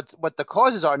what the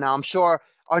causes are. Now, I'm sure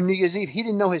on New Year's Eve, he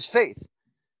didn't know his faith.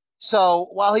 So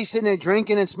while he's sitting there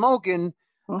drinking and smoking,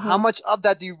 how much of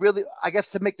that do you really, I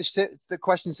guess to make the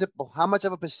question simple, how much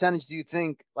of a percentage do you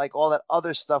think like all that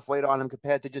other stuff weighed on him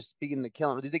compared to just being the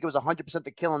killing? Do you think it was 100%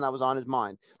 the killing that was on his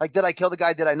mind? Like, did I kill the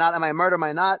guy? Did I not? Am I a murderer? Am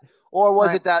I not? Or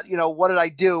was it that, what did I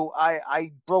do?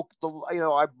 I broke the,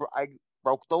 I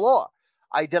broke the law.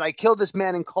 Did I kill this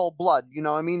man in cold blood?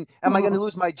 I mean, am I going to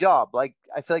lose my job? Like,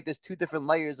 I feel like there's two different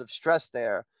layers of stress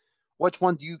there. Which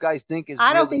one do you guys think is?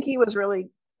 I don't think he was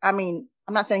really. I mean,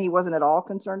 I'm not saying he wasn't at all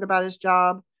concerned about his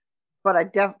job, but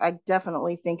I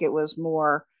definitely think it was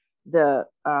more the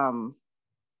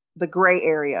gray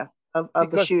area of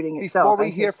the shooting itself. Before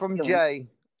we hear from Jay,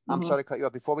 I'm sorry to cut you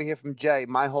off. Before we hear from Jay,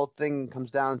 my whole thing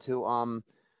comes down to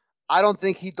I don't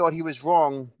think he thought he was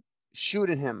wrong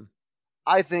shooting him.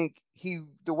 I think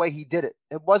the way he did it.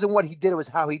 It wasn't what he did, it was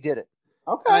how he did it.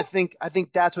 Okay. And I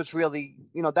think that's what's really,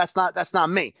 that's not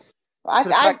me.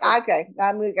 Okay.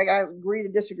 I agree to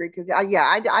disagree because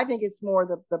I think it's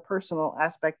more the personal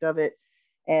aspect of it,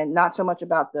 and not so much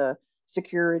about the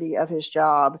security of his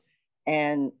job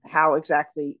and how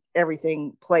exactly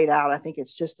everything played out. I think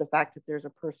it's just the fact that there's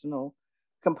a personal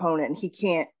component and he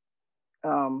can't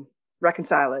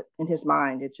reconcile it in his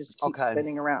mind. It just keeps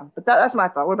spinning around. But that's my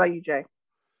thought. What about you, Jay?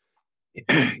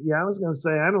 Yeah, I was gonna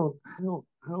say I don't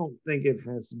think it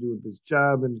has to do with his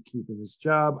job and keeping his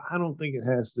job. I don't think it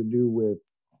has to do with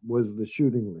was the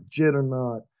shooting legit or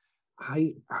not.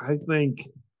 I think,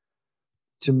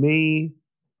 to me,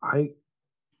 I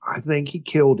think he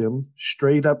killed him,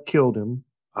 straight up killed him.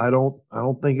 I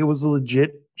don't think it was a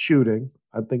legit shooting.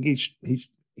 I think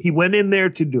he went in there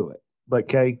to do it.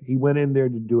 Okay, he went in there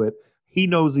to do it. He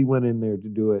knows he went in there to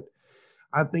do it.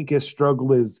 I think his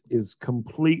struggle is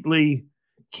completely,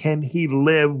 can he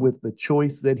live with the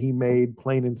choice that he made,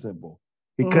 plain and simple?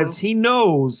 Because he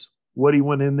knows what he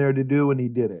went in there to do and he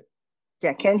did it.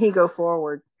 Yeah, can he go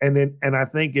forward? And I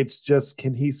think it's just,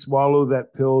 can he swallow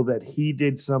that pill that he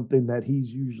did something that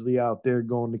he's usually out there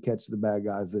going to catch the bad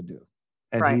guys that do.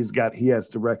 And he has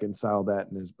to reconcile that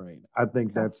in his brain. I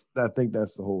think that's the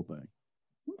whole thing.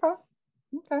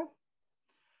 Okay.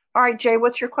 All right, Jay,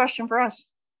 what's your question for us?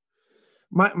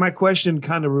 My question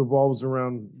kind of revolves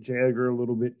around J. Edgar a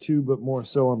little bit too, but more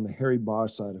so on the Harry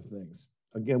Bosch side of things.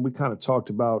 Again, we kind of talked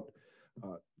about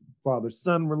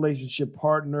father-son relationship,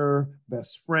 partner,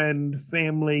 best friend,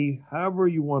 family, however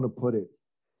you want to put it.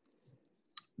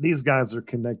 These guys are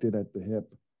connected at the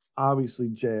hip. Obviously,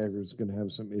 J. Edgar is going to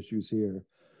have some issues here.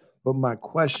 But my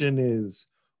question is,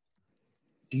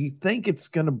 do you think it's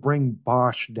going to bring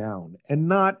Bosch down? And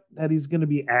not that he's going to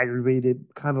be aggravated,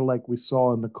 kind of like we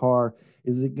saw in the car.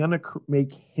 Is it going to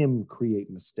make him create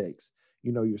mistakes?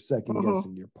 You're second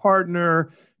guessing your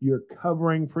partner, you're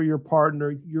covering for your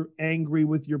partner, you're angry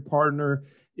with your partner.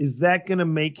 Is that going to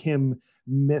make him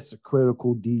miss a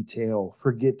critical detail,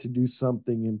 forget to do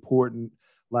something important?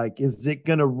 Like, is it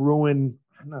going to ruin,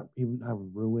 not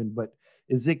ruin, but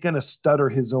is it going to stutter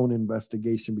his own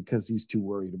investigation because he's too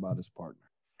worried about his partner?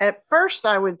 At first,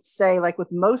 I would say, like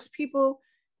with most people,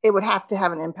 it would have to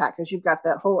have an impact because you've got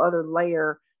that whole other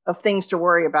layer of things to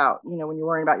worry about, when you're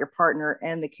worrying about your partner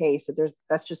and the case,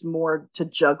 that's just more to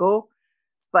juggle.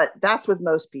 But that's with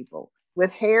most people.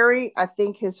 With Harry, I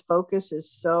think his focus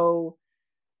is so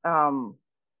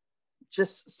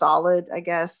just solid, I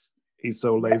guess. He's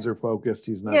so laser focused.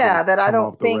 He's not. Yeah, that I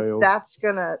don't think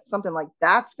something like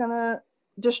that's gonna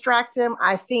distract him.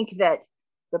 I think that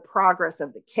the progress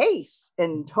of the case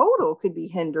in total could be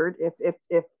hindered if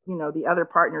the other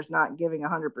partner's not giving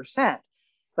 100%.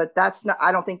 But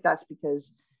I don't think that's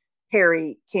because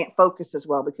Harry can't focus as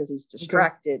well because he's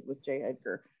distracted with J.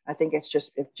 Edgar. I think it's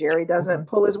just if Jerry doesn't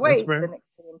pull his weight, then it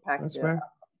can impact That's it. fair.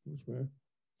 How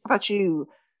about you,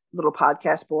 little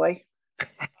podcast boy?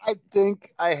 I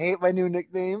think I hate my new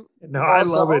nickname. No, I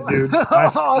love it, dude. I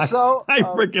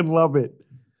freaking love it.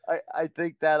 I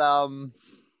think that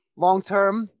long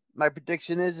term, my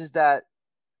prediction is that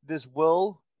this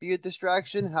will be a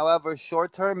distraction. However,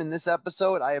 short term in this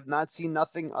episode, I have not seen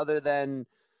nothing other than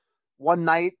one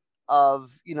night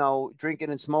of drinking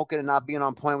and smoking and not being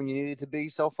on point when you needed to be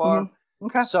so far.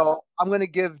 Okay. So I'm going to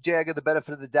give Jagger the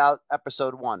benefit of the doubt.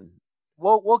 Episode 1.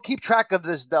 We'll keep track of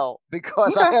this though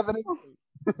because I haven't.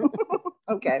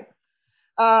 Okay.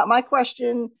 My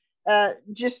question,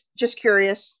 just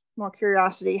curious, more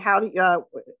curiosity. How do you?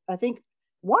 I think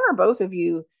one or both of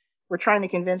you were trying to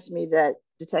convince me that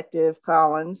Detective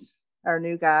Collins, our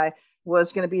new guy,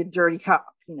 was going to be a dirty cop.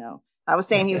 I was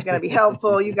saying he was going to be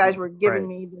helpful. You guys were giving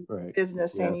me the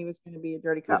business saying he was going to be a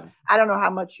dirty cop. Yeah. I don't know how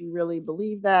much you really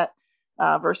believe that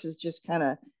versus just kind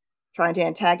of trying to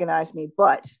antagonize me.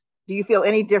 But do you feel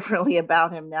any differently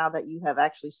about him now that you have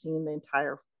actually seen the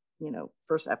entire,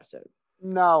 first episode?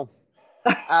 No,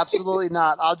 absolutely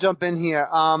not. I'll jump in here.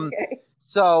 Okay.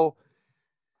 So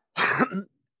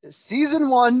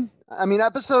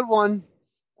episode 1,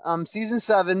 season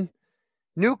 7,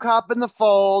 new cop in the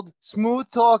fold, smooth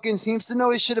talking, seems to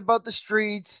know his shit about the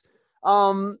streets.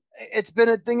 It's been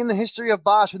a thing in the history of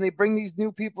Bosch when they bring these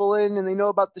new people in and they know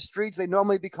about the streets, they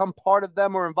normally become part of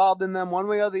them or involved in them one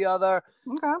way or the other.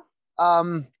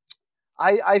 Okay.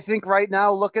 I think right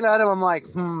now looking at him, I'm like,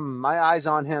 my eyes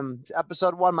on him.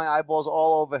 Episode 1, my eyeballs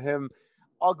all over him.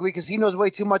 Ugly, because he knows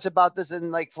way too much about this,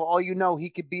 and like for all you know, he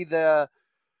could be the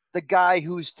guy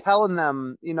who's telling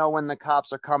them, when the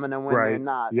cops are coming and when they're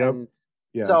not. Yep. And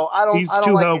yeah. So He's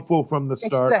too helpful from the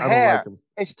start. It's the hair. I don't like him.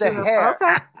 It's the hair.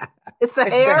 Okay. It's the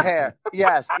It's hair. the hair.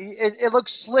 Yes, it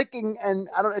looks slick and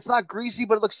I don't. It's not greasy,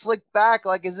 but it looks slick back,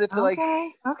 like as if like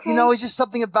it's just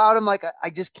something about him. Like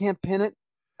I just can't pin it.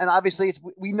 And obviously,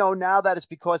 we know now that it's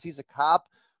because he's a cop.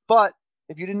 But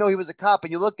if you didn't know he was a cop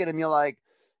and you look at him, you're like,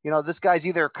 this guy's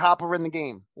either a cop or in the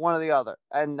game, one or the other.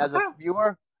 And as a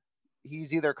viewer,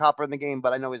 he's either a cop or in the game.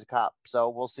 But I know he's a cop, so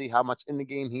we'll see how much in the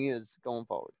game he is going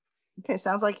forward. Okay,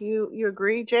 sounds like you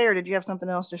agree, Jay, or did you have something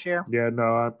else to share? Yeah,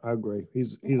 no, I agree.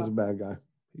 He's a bad guy.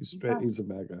 He's a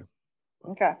bad guy.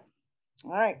 Okay.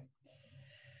 All right.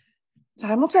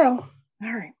 Time will tell.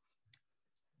 All right.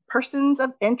 Persons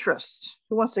of interest.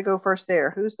 Who wants to go first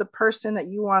there? Who's the person that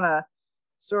you want to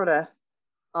sort of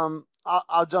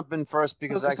I'll jump in first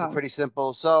because it's actually pretty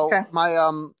simple. So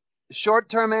my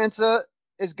short-term answer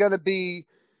is going to be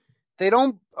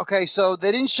so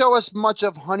they didn't show us much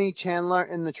of Honey Chandler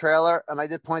in the trailer, and I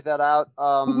did point that out.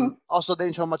 Also, they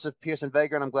didn't show much of Pierce and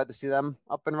Vega, and I'm glad to see them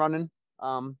up and running.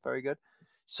 Very good.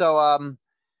 So,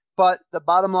 but the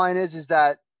bottom line is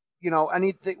that,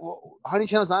 Honey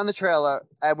Chandler's not in the trailer,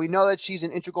 and we know that she's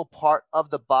an integral part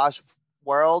of the Bosch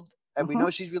world, and we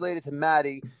know she's related to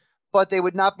Maddie, but they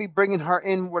would not be bringing her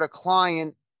in with a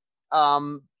client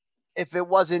if it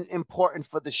wasn't important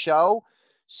for the show.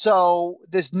 So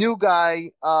this new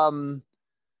guy,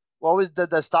 what was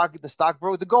the stock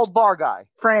bro, the gold bar guy,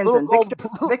 Franzen,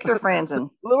 Victor Franzen,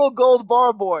 little gold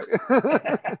bar boy.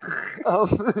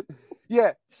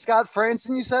 Yeah, Scott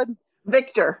Franzen, you said?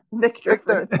 Victor. Okay,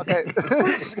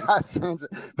 Scott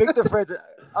Franzen, Victor Franzen.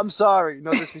 I'm sorry,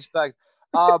 no disrespect.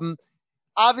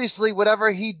 Obviously, whatever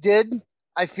he did,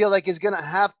 I feel like is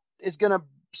gonna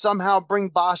somehow bring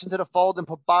Bosch into the fold and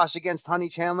put Bosch against Honey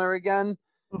Chandler again.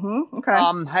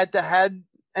 Head to head,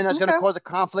 and that's going to cause a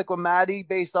conflict with Maddie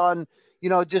based on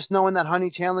just knowing that Honey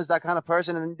Chandler's that kind of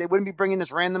person, and they wouldn't be bringing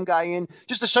this random guy in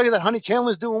just to show you that Honey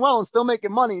Chandler's doing well and still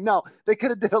making money. No, they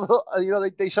could have did a little.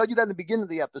 They showed you that in the beginning of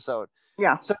the episode.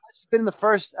 Yeah. So she's been in the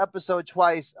first episode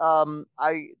twice.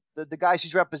 The guy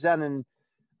she's representing,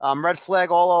 red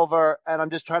flag all over, and I'm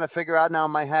just trying to figure out now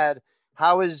in my head,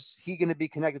 how is he going to be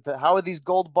connected to? How are these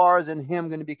gold bars and him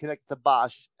going to be connected to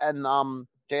Bosch and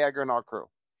J. Edgar and our crew?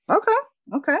 Okay.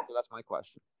 So that's my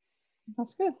question.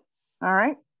 That's good. All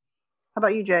right. How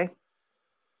about you, Jay?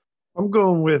 I'm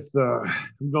going with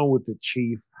the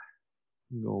chief.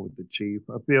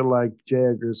 I feel like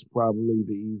Jagger's probably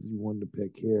the easy one to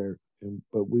pick here,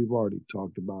 but we've already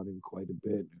talked about him quite a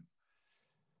bit.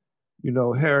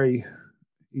 Harry,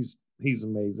 he's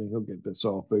amazing. He'll get this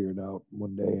all figured out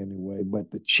one day anyway.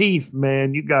 But the chief,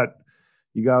 man, you got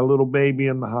a little baby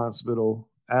in the hospital,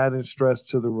 adding stress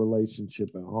to the relationship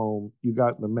at home. You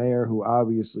got the mayor who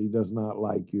obviously does not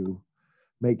like you,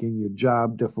 making your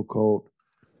job difficult.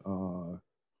 I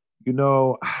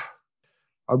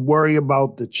worry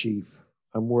about the chief.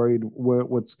 I'm worried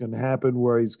what's going to happen,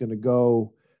 where he's going to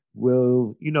go.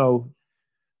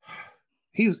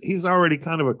 He's already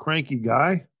kind of a cranky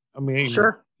guy. I mean,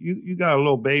 sure. You got a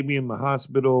little baby in the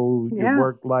hospital. Yeah. Your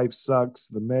work life sucks.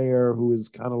 The mayor, who is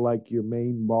kind of like your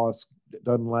main boss,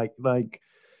 doesn't like.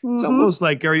 It's almost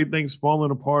like everything's falling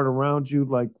apart around you.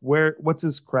 Like, what's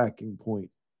his cracking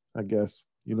point? I guess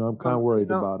I'm kind of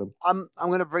worried about him. I'm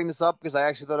going to bring this up because I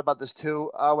actually thought about this too.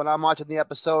 When I'm watching the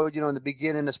episode, in the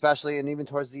beginning, especially, and even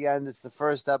towards the end, it's the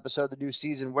first episode of the new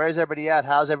season. Where's everybody at?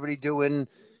 How's everybody doing?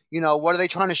 What are they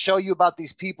trying to show you about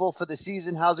these people for the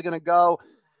season? How's it going to go?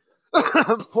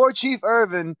 Poor Chief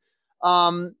Irvin.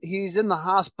 He's in the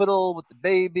hospital with the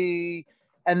baby,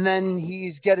 and then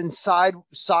he's getting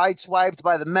sideswiped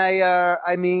by the mayor.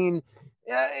 I mean,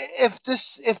 if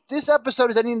this episode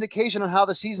is any indication on how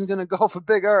the season's going to go for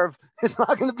Big Irv, it's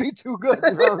not going to be too good.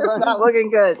 It's not looking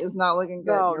good.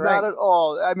 No, not at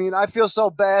all. I mean, I feel so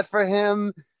bad for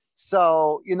him.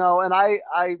 So, and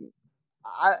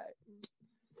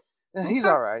he's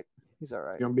all right. He's all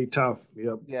right. It's gonna be tough.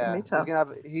 Yep. Yeah.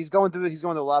 He's going through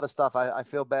a lot of stuff. I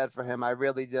feel bad for him. I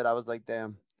really did. I was like,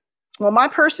 damn. Well, my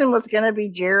person was gonna be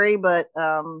Jerry, but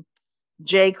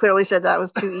Jay clearly said that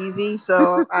was too easy,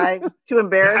 so I'm too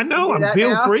embarrassed. I know.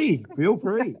 Feel free.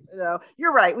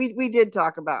 You're right. We did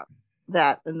talk about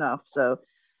that enough. So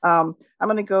I'm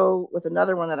gonna go with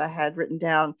another one that I had written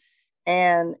down,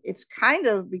 and it's kind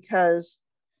of because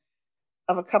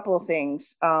of a couple of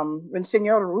things. When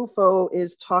Senor Rufo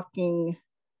is talking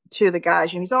to the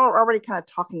guys, he's already kind of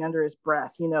talking under his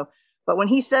breath, but when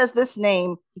he says this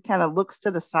name, he kind of looks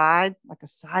to the side, like a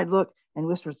side look, and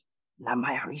whispers, La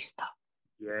Mayorista.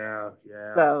 Yeah.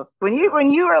 So when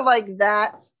you are like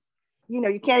that,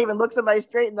 you can't even look somebody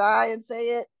straight in the eye and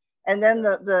say it. And then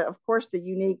the of course the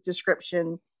unique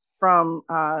description from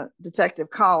Detective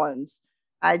Collins.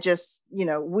 I just,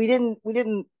 we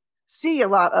didn't see a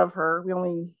lot of her. We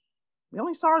only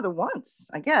saw her the once,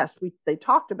 I guess. They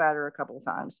talked about her a couple of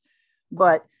times,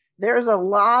 but there's a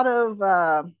lot of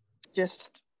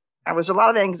there was a lot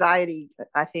of anxiety,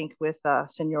 I think, with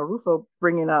Senor Rufo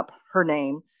bringing up her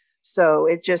name. So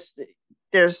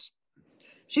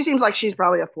she seems like she's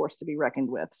probably a force to be reckoned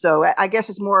with. So I guess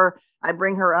it's more, I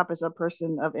bring her up as a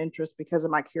person of interest because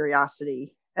of my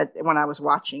curiosity when I was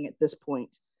watching at this point.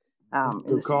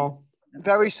 Good call.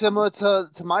 Very similar to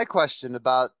my question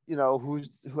about,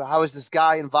 how is this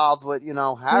guy involved with,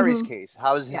 Harry's case?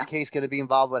 How is his case going to be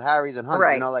involved with Harry's and Hunter?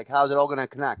 Right. Like, how's it all going to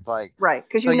connect? Like, right.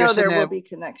 Because there will be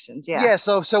connections. Yeah. Yeah.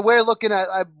 So we're looking at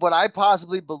what I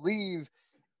possibly believe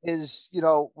is,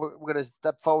 we're going to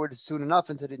step forward soon enough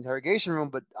into the interrogation room.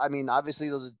 But I mean, obviously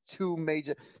those are two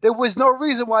major, there was no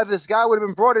reason why this guy would have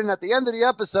been brought in at the end of the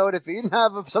episode if he didn't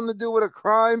have something to do with a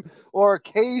crime or a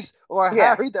case or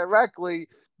Harry directly.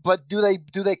 But do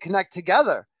they connect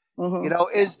together? Mm-hmm.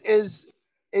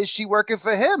 Is she working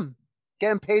for him,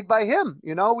 getting paid by him?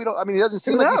 He doesn't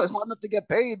seem like he's smart enough to get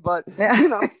paid, but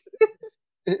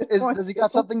does he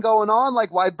got something going on?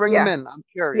 Like, why bring him in? I'm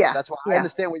curious. Yeah. That's why I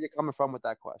understand where you're coming from with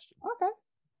that question. Okay.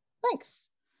 Thanks.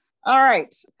 All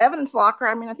right. Evidence locker.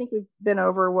 I mean, I think we've been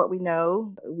over what we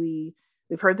know.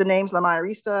 We've heard the names La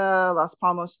Mayorista, Las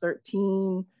Palmas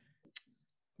 13,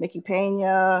 Mickey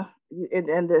Pena,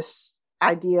 and this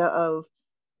idea of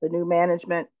the new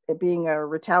management, it being a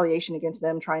retaliation against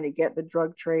them trying to get the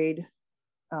drug trade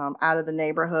out of the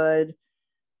neighborhood.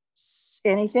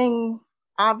 Anything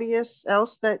obvious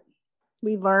else that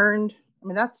we learned? I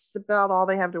mean, that's about all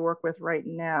they have to work with right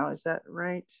now. Is that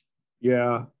right?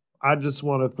 Yeah. I just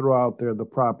want to throw out there the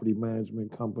property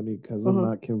management company because I'm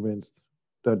not convinced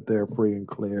that they're free and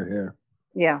clear here.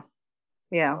 Yeah.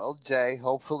 Yeah. Well, Jay,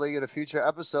 hopefully in a future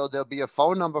episode, there'll be a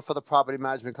phone number for the property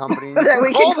management company. that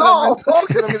we can call them and talk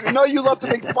to them because we know you love to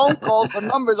make phone calls for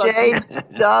numbers. Jay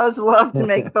does love to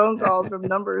make phone calls from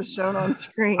numbers shown on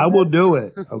screen. I will do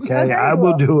it. Okay. I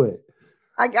will do it.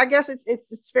 I guess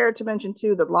it's fair to mention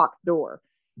too the locked door.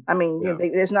 I mean,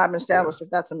 it's not been established if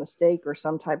that's a mistake or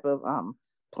some type of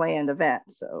planned event.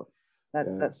 So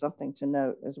that's something to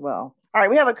note as well. All right,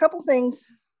 we have a couple things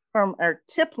from our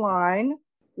tip line.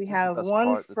 We have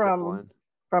one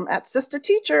from at Sister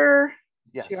Teacher.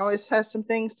 Yes. She always has some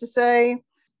things to say.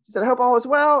 She said, I hope all is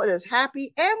well. It is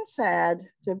happy and sad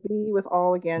to be with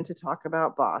all again to talk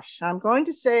about Bosch. I'm going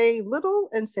to say little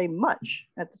and say much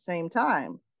at the same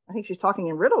time. I think she's talking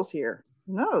in riddles here.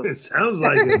 Who knows? It sounds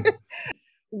like it.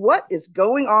 What is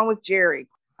going on with Jerry?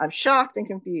 I'm shocked and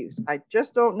confused. I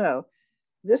just don't know.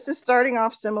 This is starting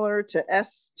off similar to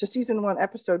season 1,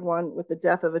 episode 1 with the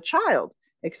death of a child,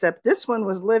 except this one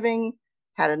was living,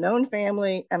 had a known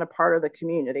family, and a part of the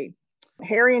community.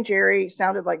 Harry and Jerry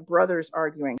sounded like brothers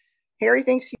arguing. Harry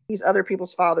thinks he's other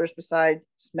people's fathers besides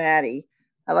Maddie.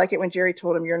 I like it when Jerry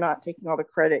told him, you're not taking all the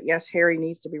credit. Yes, Harry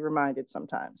needs to be reminded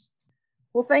sometimes.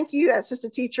 Well, thank you,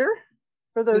 Assistant Teacher,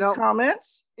 for those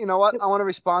comments. You know what? I want to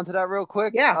respond to that real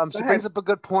quick. Yeah. She brings up a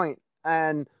good point,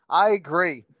 and I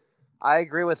agree. I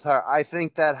agree with her. I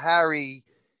think that Harry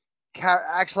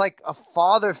acts like a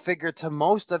father figure to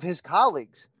most of his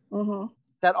colleagues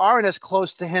that aren't as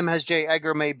close to him as J.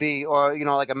 Edgar may be, or,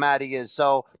 like a Maddie is.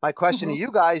 So my question to you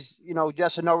guys,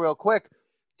 yes or no real quick,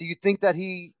 do you think that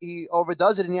he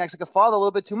overdoes it and he acts like a father a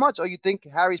little bit too much, or you think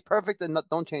Harry's perfect and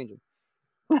don't change him?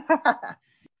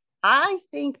 I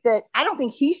don't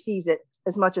think he sees it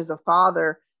as much as a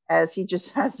father as he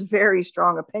just has very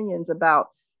strong opinions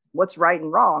about what's right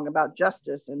and wrong, about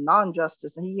justice and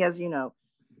non-justice. And he has,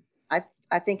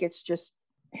 I think it's just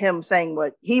him saying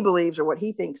what he believes or what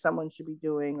he thinks someone should be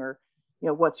doing, or,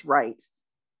 what's right.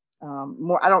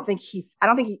 I don't think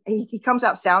he comes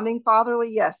out sounding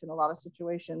fatherly. Yes, in a lot of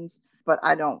situations, but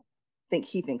I don't think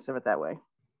he thinks of it that way.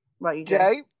 What about you,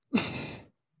 Jay?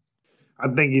 I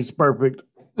think he's perfect.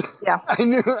 Yeah. I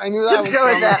knew that. Just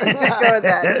go with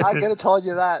that. I could have told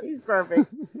you that. He's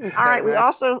perfect. All right. We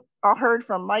also heard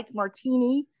from Mike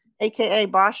Martini, aka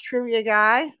Bosch Trivia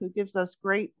Guy, who gives us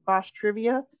great Bosch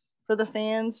trivia for the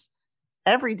fans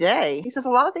every day. He says a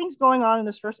lot of things going on in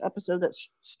this first episode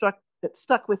that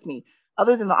stuck with me,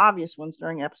 other than the obvious ones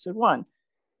during episode 1.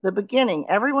 The beginning,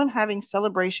 everyone having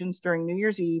celebrations during New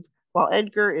Year's Eve, while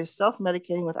Edgar is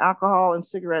self-medicating with alcohol and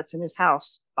cigarettes in his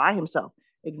house by himself,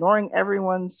 ignoring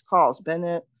everyone's calls,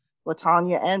 Bennett,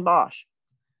 LaTanya, and Bosch.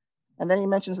 And then he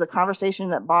mentions the conversation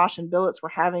that Bosch and Billets were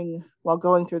having while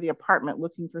going through the apartment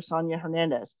looking for Sonia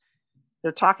Hernandez.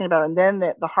 They're talking about, and then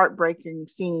the heartbreaking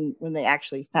scene when they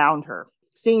actually found her.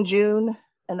 Seeing June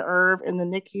and Irv in the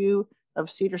NICU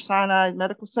of Cedars-Sinai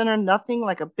Medical Center, nothing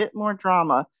like a bit more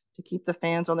drama to keep the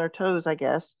fans on their toes, I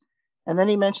guess. And then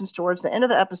he mentions towards the end of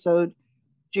the episode,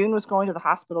 June was going to the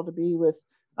hospital to be with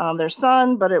their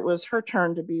son, but it was her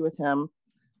turn to be with him.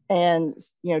 And,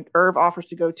 Irv offers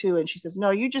to go too. And she says,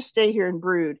 no, you just stay here and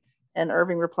brood. And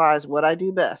Irving replies, what I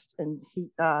do best. And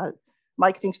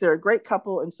Mike thinks they're a great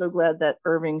couple and so glad that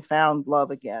Irving found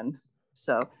love again.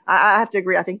 So I have to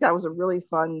agree. I think that was a really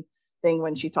fun thing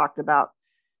when she talked about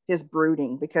his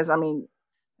brooding, because, I mean,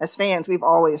 as fans, we've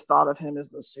always thought of him as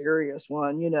the serious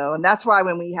one, and that's why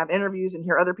when we have interviews and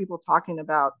hear other people talking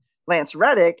about Lance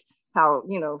Reddick, how,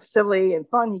 silly and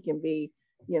fun he can be,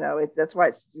 that's why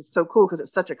it's so cool, because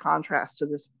it's such a contrast to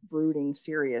this brooding,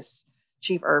 serious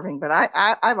Chief Irving. But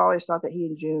I've always thought that he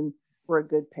and June were a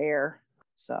good pair.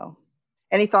 So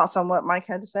any thoughts on what Mike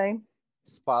had to say?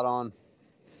 Spot on.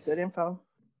 Good info.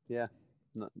 Yeah.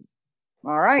 No.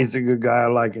 All right. He's a good guy. I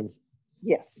like him.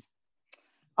 Yes.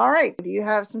 All right. Do you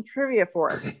have some trivia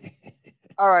for us?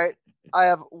 All right. I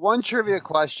have one trivia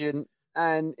question.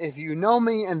 And if you know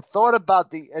me and thought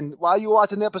about and while you were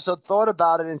watching the episode, thought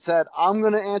about it and said, I'm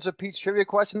going to answer Pete's trivia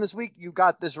question this week, you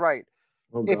got this right.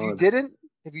 Oh, if you didn't,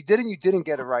 you didn't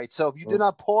get it right. So if you did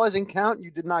not pause and count, you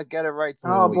did not get it right.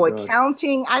 Oh boy, God.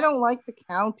 Counting. I don't like the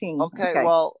counting. Okay.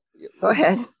 Well, go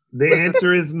ahead. The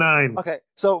answer is 9. Okay.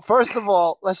 So first of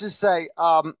all, let's just say,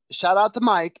 shout out to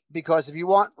Mike, because if you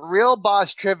want real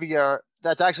boss trivia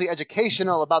that's actually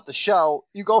educational about the show,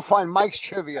 you go find Mike's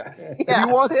trivia. Yeah. If you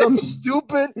want some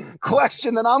stupid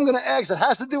question that I'm going to ask that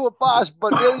has to do with boss,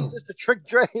 but really just to trick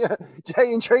Jay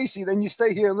and Tracy, then you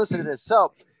stay here and listen to this.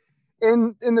 So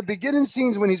in the beginning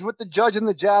scenes when he's with the judge in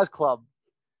the jazz club,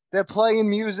 they're playing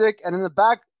music, and in the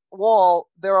back wall,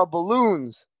 there are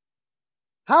balloons.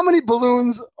 How many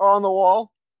balloons are on the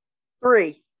wall?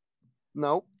 3.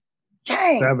 Nope.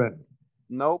 Dang. 7.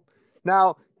 Nope.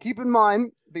 Now, keep in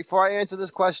mind, before I answer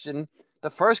this question,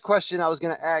 the first question I was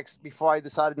going to ask before I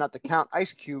decided not to count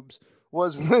ice cubes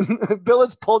was when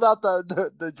Billets pulled out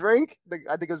the drink,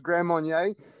 I think it was Grand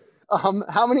Marnier,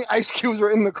 how many ice cubes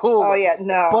were in the cooler? Oh, yeah,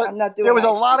 no, but I'm not doing there was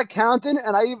a lot of counting,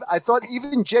 and I thought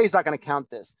even Jay's not going to count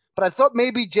this. But I thought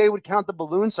maybe Jay would count the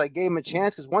balloons, so I gave him a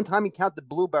chance, because one time he counted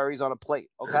blueberries on a plate,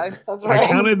 okay? That's right. I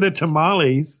counted the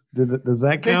tamales. Does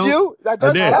that count? Did you? That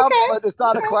does count, okay. But it's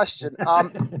not a question.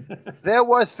 There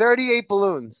were 38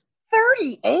 balloons.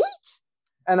 38?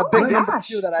 And a big number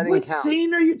 2 that I didn't count. What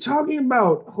scene are you talking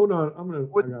about? Hold on. I'm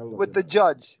going to... With the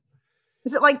judge.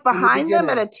 Is it like behind them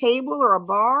at a table or a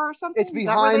bar or something? It's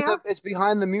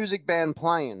behind the music band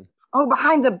playing. Oh,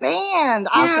 behind the band.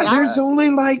 Yeah, there's only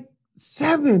like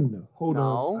 7. Hold No.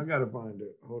 on. I got to find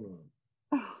it. Hold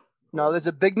on. No, there's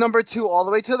a big number 2 all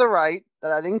the way to the right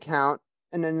that I didn't count.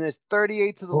 And then there's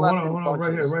 38 to the left. Hold on.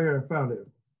 Right here. I found it.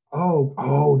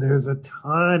 Oh, there's a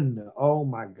ton. Oh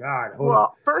my God. Hold on.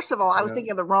 First of all, I was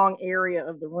thinking of the wrong area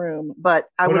of the room, but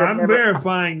I'm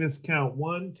verifying this count.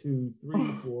 1, 2,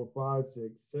 3, 4, 5, 6,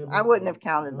 7. I wouldn't have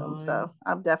counted them, so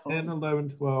I'm definitely 10, 11,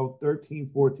 12, 13,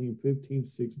 14, 15,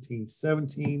 16,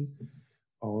 17.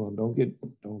 Oh, don't get.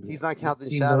 He's not counting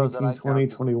 15, shadows 19, 20,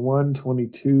 21,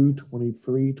 22,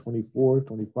 23, 24,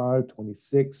 25,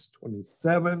 26,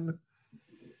 27.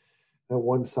 That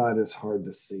one side is hard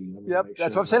to see. Yep,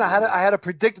 that's what I'm saying. I had to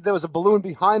predict that there was a balloon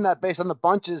behind that based on the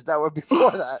bunches that were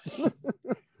before that.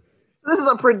 This is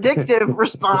a predictive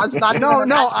response.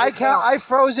 No. I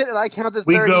froze it and I counted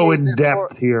 38. We go in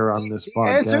depth here on this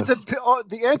podcast.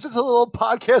 The answer to the little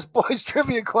podcast boys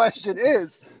trivia question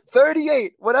is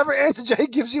 38. Whatever answer Jay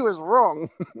gives you is wrong.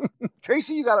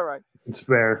 Tracy, you got it right. It's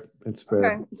fair.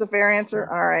 Okay, it's a fair answer.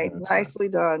 All right, nicely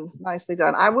done.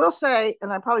 I will say,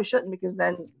 and I probably shouldn't, because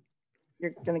then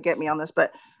you're going to get me on this,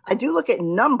 but I do look at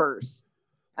numbers,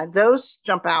 and those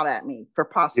jump out at me for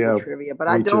possible trivia, but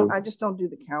I just don't do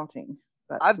the counting.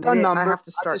 But I've done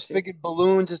numbers. I just figured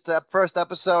balloons, just that first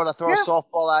episode. I throw a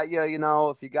softball at you,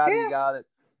 if you got it, you got it.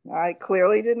 I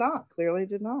clearly did not.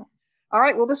 All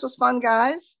right, well, this was fun,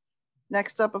 guys.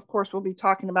 Next up, of course, we'll be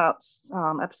talking about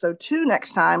episode 2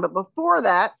 next time, but before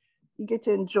that, you get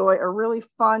to enjoy a really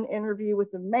fun interview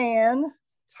with the man,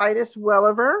 Titus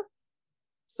Welliver.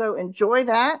 So enjoy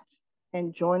that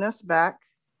and join us back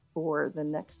for the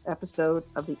next episode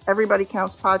of the Everybody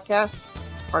Counts podcast,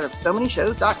 part of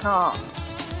SoManyShows.com.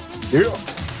 Yeah.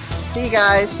 See you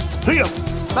guys. See ya.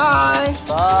 Bye.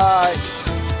 Bye.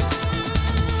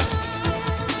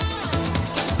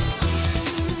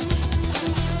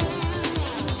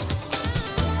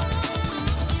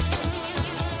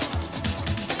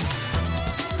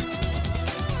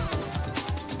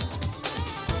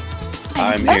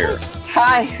 I'm here.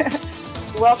 Hi.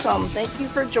 Welcome. Thank you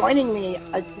for joining me.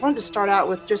 I wanted to start out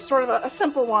with just sort of a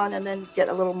simple one and then get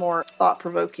a little more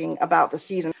thought-provoking about the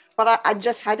season. But I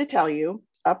just had to tell you,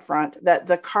 up front that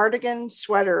the cardigan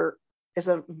sweater is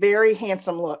a very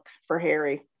handsome look for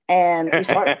Harry. And we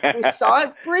saw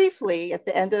it briefly at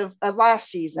the end of last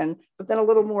season, but then a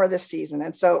little more this season.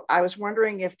 And so I was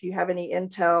wondering if you have any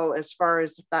intel as far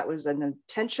as if that was an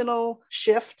intentional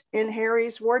shift in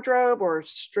Harry's wardrobe or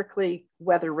strictly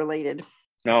weather related.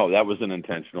 No, that was an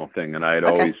intentional thing. And I had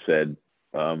always said,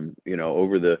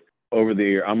 over the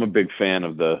year, I'm a big fan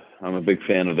of the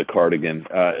cardigan,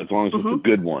 as long as it's a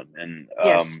good one. And,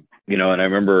 and I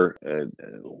remember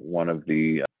one of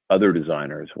the other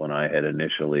designers, when I had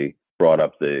initially brought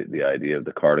up the idea of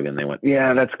the cardigan, they went,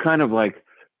 yeah, that's kind of like,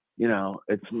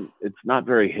 it's not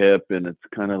very hip and it's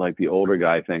kind of like the older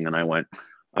guy thing. And I went,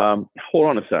 hold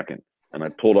on a second. And I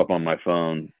pulled up on my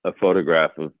phone a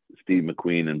photograph of Steve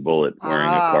McQueen in Bullitt wearing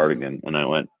a cardigan. And I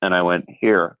went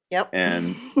here. Yep.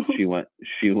 And she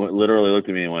literally looked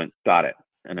at me and went, got it.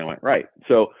 And I went, right.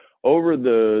 So over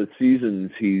the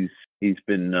seasons, he's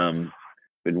been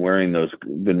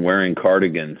wearing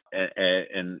cardigans,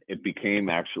 and it became,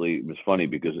 actually, it was funny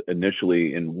because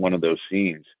initially in one of those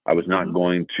scenes, I was not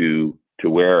going to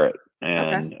wear it.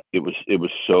 And it was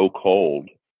so cold.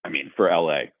 I mean, for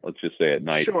LA, let's just say at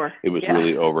night, it was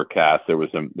really overcast. There was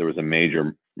a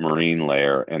major marine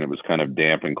layer and it was kind of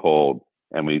damp and cold.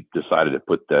 And we decided to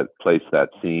place that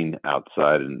scene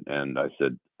outside. And I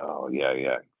said, oh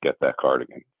yeah, get that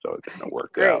cardigan. So it's going to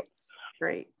work out.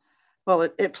 Great. Well,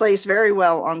 it plays very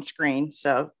well on screen.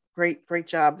 So great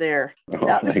job there. Oh,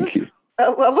 now, thank you. A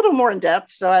little more in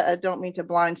depth. So I don't mean to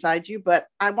blindside you, but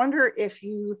I wonder if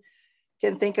you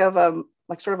can think of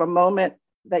sort of a moment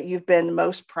that you've been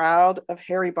most proud of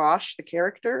Harry Bosch, the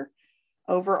character,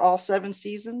 over all 7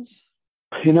 seasons?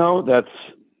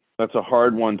 That's a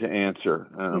hard one to answer.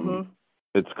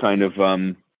 It's kind of,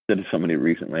 said to somebody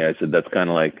recently, I said, that's kind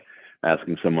of like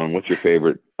asking someone, what's your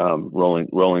favorite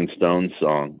Rolling Stones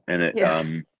song?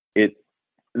 And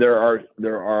there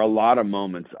are a lot of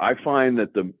moments. I find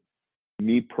that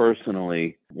me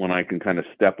personally, when I can kind of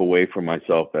step away from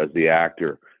myself as the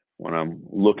actor, when I'm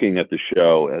looking at the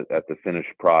show, at the finished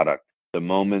product, the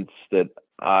moments that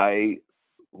I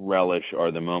relish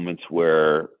are the moments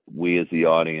where we as the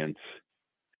audience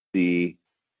see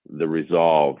the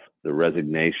resolve, the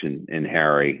resignation in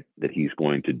Harry that he's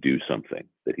going to do something,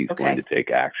 that he's going to take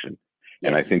action. Yes.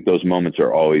 And I think those moments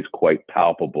are always quite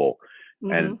palpable.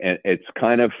 And it's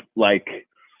kind of like,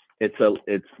 it's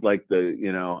like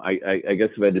I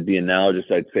guess if I had to be analogous,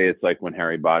 I'd say it's like when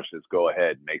Harry Bosch says, go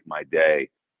ahead, make my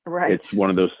day. Right. It's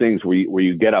one of those things where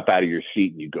you get up out of your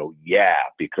seat and you go, yeah,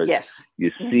 because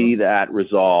you see that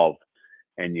resolve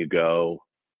and you go,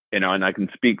 and I can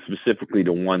speak specifically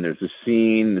to one. There's a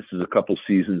scene, this is a couple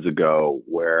seasons ago,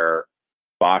 where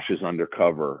Bosch is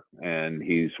undercover and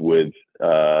he's with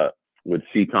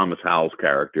C. Thomas Howell's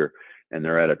character, and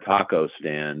they're at a taco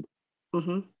stand,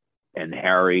 and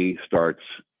Harry starts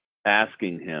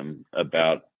asking him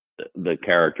about the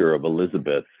character of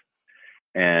Elizabeth.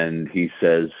 And he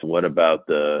says, what about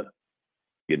the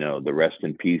rest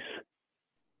in peace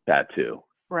tattoo?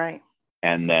 Right.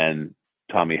 And then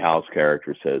Tommy Howell's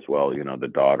character says, well, the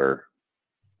daughter,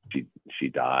 she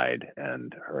died.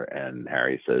 And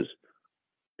Harry says,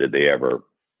 did they ever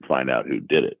find out who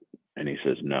did it? And he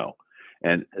says, no.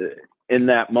 And in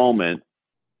that moment,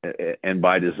 and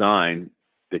by design,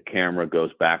 the camera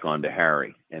goes back onto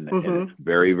Harry. And it's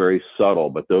very, very subtle,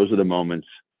 but those are the moments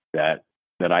that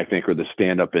I think are the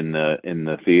stand up in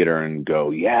the theater and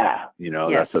go, yeah,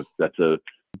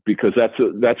 because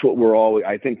that's what we're all,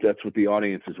 I think that's what the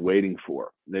audience is waiting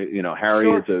for. Harry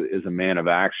is a man of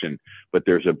action, but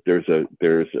there's a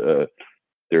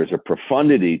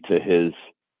profundity to his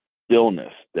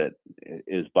stillness that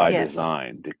is by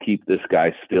design, to keep this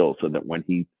guy still, so that when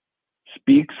he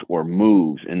speaks or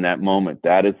moves in that moment,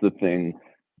 that is the thing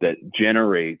that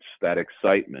generates that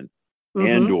excitement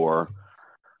and or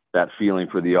that feeling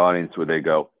for the audience where they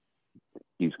go,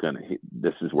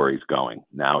 this is where he's going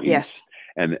now.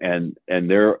 And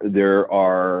there's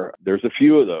a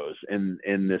few of those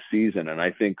in this season. And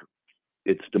I think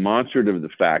it's demonstrative of the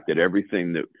fact that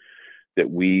everything that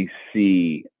we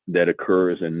see that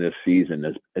occurs in this season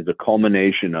is a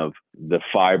culmination of the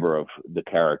fiber of the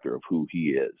character of who he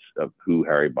is, of who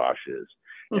Harry Bosch is.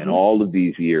 And all of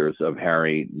these years of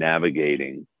Harry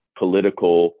navigating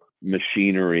political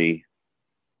machinery,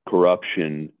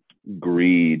 corruption,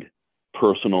 greed,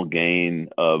 personal gain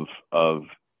of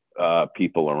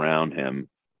people around him,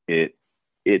 it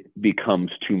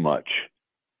becomes too much.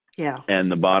 Yeah.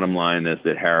 And the bottom line is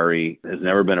that Harry has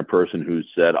never been a person who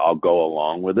said, I'll go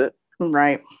along with it.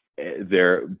 Right.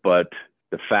 But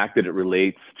the fact that it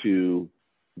relates to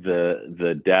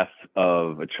the death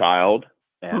of a child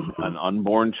and an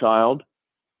unborn child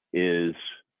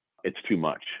it's too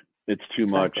much. It's too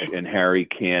much, and Harry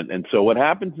can't. And so what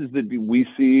happens is that we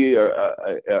see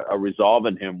a resolve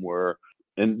in him where,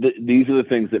 and these are the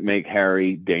things that make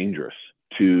Harry dangerous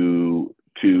to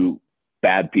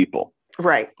bad people.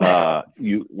 Right.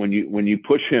 When you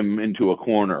push him into a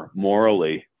corner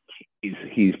morally,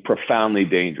 he's profoundly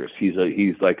dangerous. He's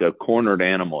like a cornered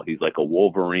animal. He's like a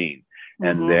Wolverine,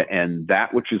 and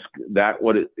that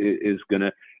what it is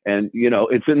gonna. And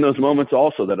it's in those moments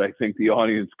also that I think the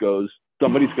audience goes,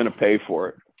 somebody's going to pay for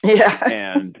it.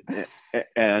 Yeah.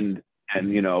 and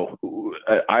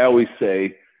I always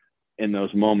say in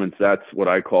those moments, that's what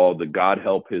I call the God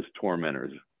help his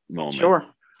tormentors moment. Sure.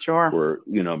 Where,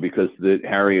 because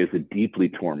Harry is a deeply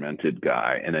tormented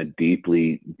guy and a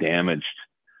deeply damaged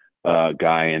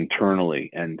guy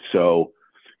internally. And so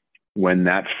when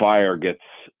that fire gets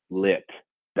lit,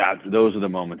 those are the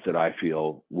moments that I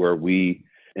feel where we,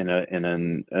 in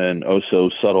an oh so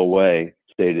subtle way,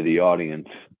 say to the audience,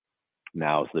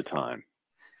 now's the time.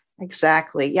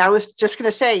 Exactly. Yeah, I was just going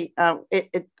to say, I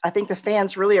think the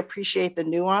fans really appreciate the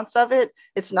nuance of it.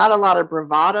 It's not a lot of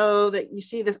bravado that you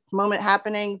see this moment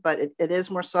happening, but it is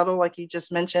more subtle, like you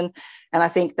just mentioned. And I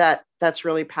think that's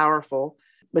really powerful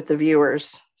with the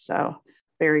viewers. So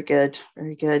very good.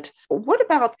 Very good. What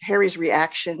about Harry's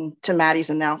reaction to Maddie's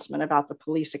announcement about the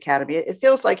police academy? It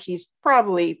feels like he's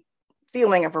probably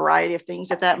feeling a variety of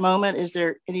things at that moment. Is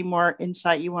there any more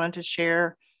insight you wanted to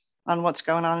share on what's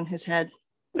going on in his head?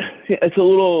 It's a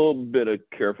little bit of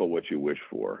careful what you wish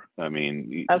for. I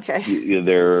mean, okay.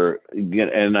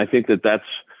 And I think that's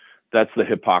the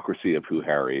hypocrisy of who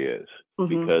Harry is,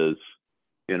 because,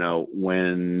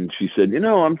 when she said,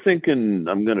 I'm thinking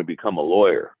I'm going to become a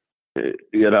lawyer,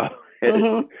 there's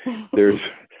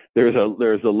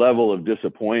a level of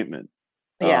disappointment.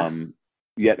 Yeah.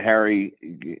 Yet Harry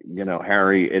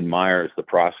admires the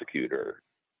prosecutor,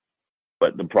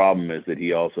 but the problem is that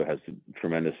he also has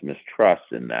tremendous mistrust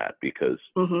in that, because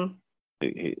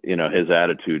his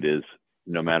attitude is,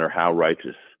 no matter how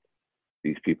righteous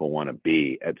these people want to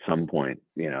be, at some point,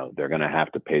 they're going to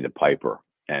have to pay the piper,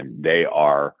 and they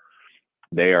are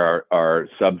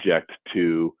subject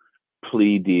to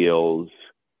plea deals.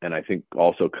 And I think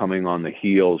also coming on the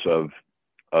heels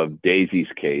of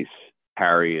Daisy's case,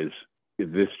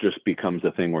 this just becomes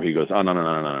a thing where he goes, oh,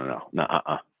 no,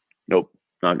 nope,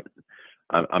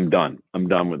 I'm done. I'm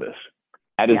done with this,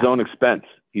 at his own expense.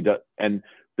 He does, and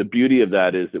the beauty of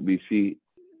that is that we see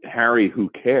Harry, who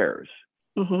cares,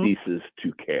 ceases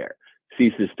to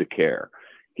care.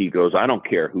 He goes, I don't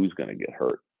care who's going to get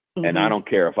hurt, and I don't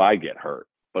care if I get hurt.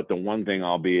 But the one thing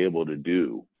I'll be able to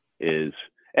do is,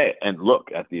 and look,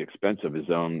 at the expense of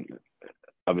his own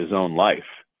life.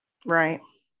 Right.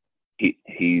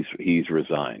 He's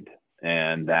resigned,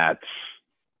 and that's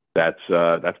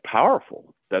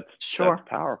powerful. That's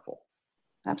powerful.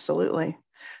 Absolutely.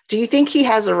 Do you think he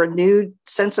has a renewed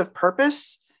sense of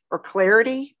purpose or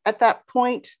clarity at that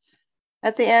point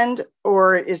at the end,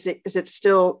 or is it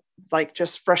still like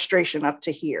just frustration up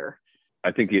to here?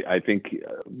 I think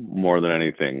more than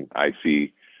anything, I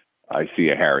see a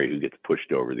Harry who gets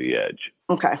pushed over the edge.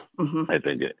 Okay. I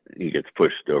think he gets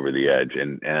pushed over the edge,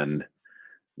 and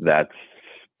that's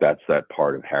that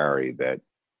part of Harry that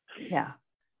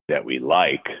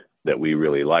we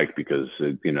really like, because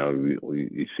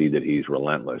we see that he's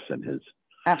relentless in his.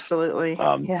 Absolutely.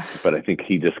 But I think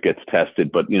he just gets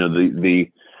tested. But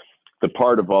the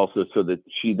part of also, so that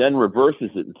she then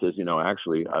reverses it and says,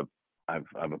 actually,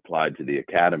 I've applied to the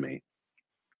academy.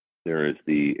 There is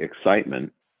the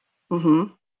excitement,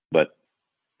 but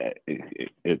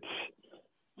it's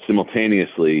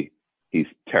simultaneously he's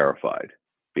terrified,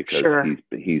 because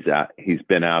he's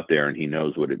been out there and he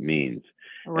knows what it means.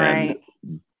 Right.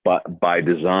 But by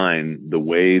design, the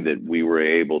way that we were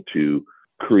able to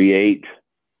create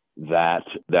that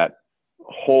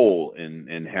hole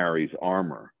in Harry's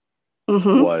armor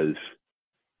was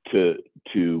to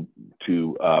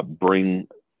bring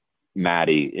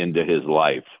Maddie into his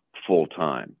life full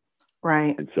time.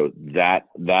 Right. And so that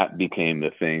became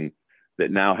the thing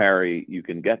that now Harry,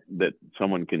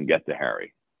 someone can get to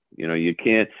Harry. You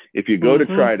can't, if you go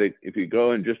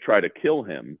and just try to kill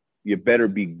him, you better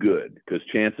be good, because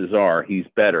chances are he's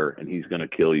better and he's going to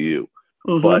kill you.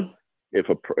 But if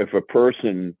a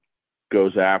person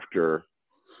goes after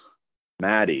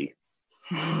Maddie,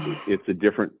 it's a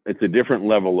different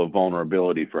level of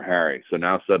vulnerability for Harry. So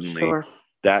now suddenly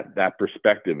that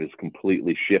perspective is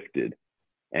completely shifted,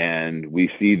 and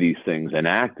we see these things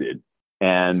enacted,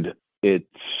 and it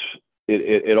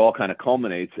all kind of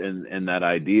culminates in that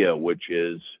idea, which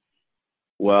is,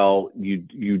 well,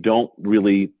 you don't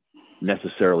really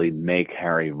necessarily make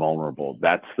Harry vulnerable.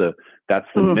 That's the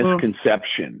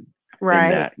misconception. Right.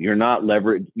 In that you're not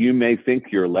you may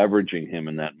think you're leveraging him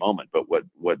in that moment, but what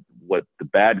the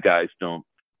bad guys don't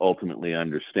ultimately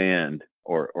understand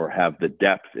or have the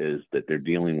depth is that they're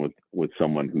dealing with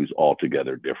someone who's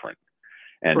altogether different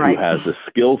and right. who has a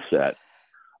skill set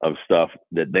of stuff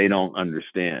that they don't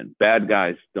understand. Bad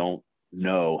guys don't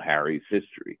know Harry's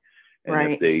history. And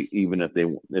right.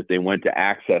 if they went to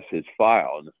access his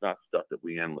file, and it's not stuff that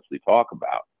we endlessly talk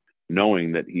about,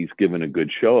 knowing that he's given a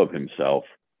good show of himself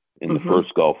in the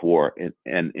first Gulf War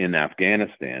and in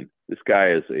Afghanistan, this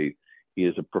guy is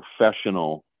a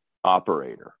professional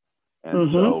operator.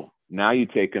 And so now you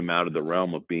take him out of the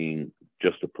realm of being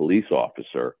just a police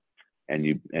officer and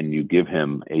you give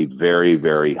him a very,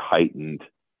 very heightened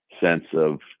sense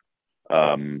of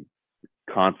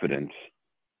confidence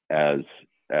as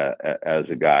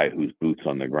a guy who's boots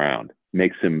on the ground.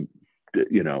 Makes him,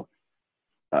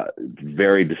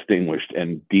 very distinguished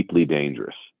and deeply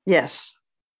dangerous. Yes,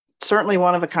 certainly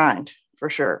one of a kind, for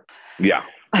sure. Yeah.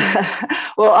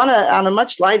 Well, on a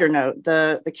much lighter note,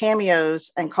 the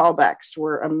cameos and callbacks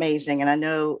were amazing, and I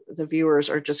know the viewers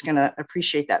are just going to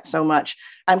appreciate that so much.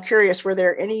 I'm curious, were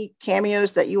there any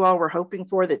cameos that you all were hoping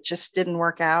for that just didn't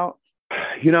work out?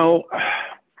 I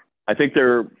think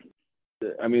they're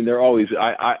always.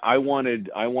 I wanted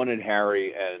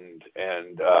Harry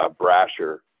and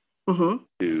Brasher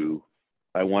to.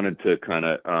 I wanted to kind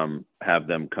of have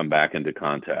them come back into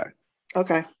contact.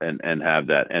 Okay. And have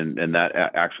that, and that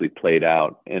actually played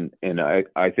out in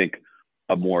I think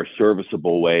a more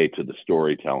serviceable way to the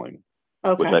storytelling,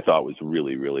 which I thought was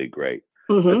really, really great.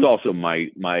 It's also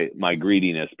my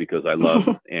greediness because I love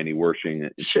Annie Wersching.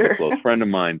 She's a close friend of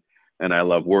mine, and I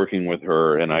love working with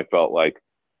her. And I felt like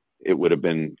it would have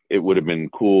been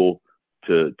cool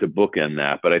to bookend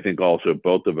that. But I think also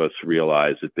both of us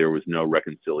realized that there was no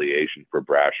reconciliation for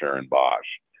Brasher and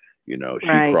Bosch. She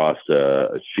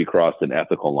crossed an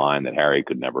ethical line that Harry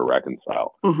could never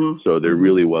reconcile. So there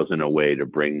really wasn't a way to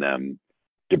bring them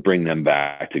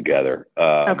back together.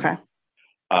 Okay.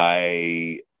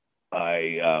 I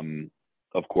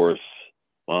of course,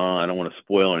 I don't want to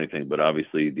spoil anything, but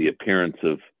obviously the appearance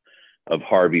of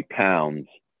Harvey Pounds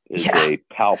is a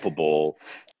palpable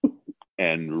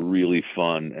and really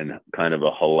fun and kind of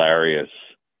a hilarious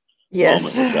moment.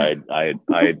 Which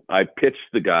I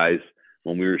pitched the guys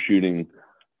when we were shooting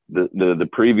the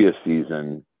previous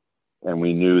season, and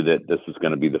we knew that this was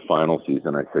going to be the final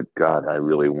season. I said, God, I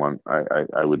really want.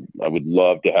 I would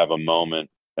love to have a moment.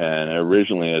 And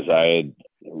originally, as I had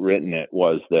written it,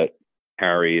 was that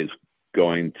Harry is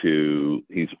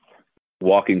he's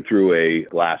walking through a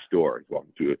glass door.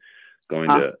 He's going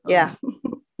to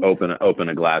open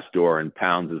a glass door, and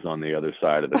Pounds is on the other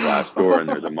side of the glass door. And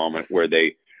there's a moment where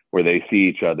they see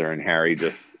each other, and Harry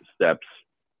just steps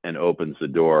and opens the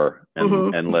door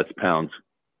and lets Pounds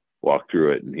walk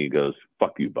through it, and he goes,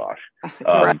 "Fuck you, Bosch."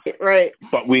 Right.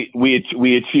 But we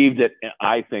achieved it,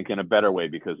 I think, in a better way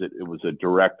because it was a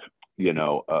direct,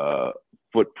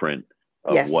 footprint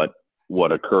of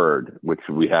what occurred, which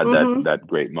we had that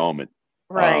great moment.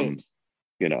 Right.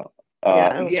 You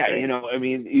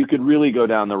could really go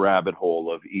down the rabbit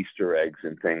hole of Easter eggs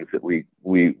and things that we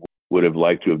would have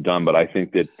liked to have done, but I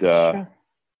think that.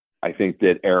 I think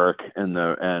that Eric and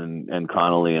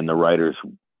Connolly and the writers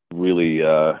really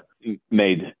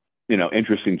made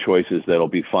interesting choices that'll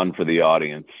be fun for the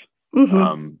audience.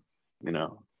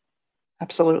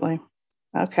 Absolutely.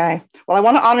 Okay. Well, I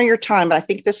want to honor your time, but I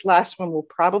think this last one will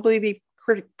probably be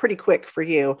pretty quick for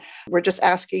you. We're just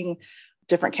asking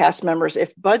different cast members,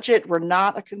 if budget were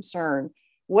not a concern,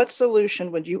 what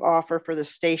solution would you offer for the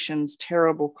station's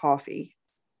terrible coffee?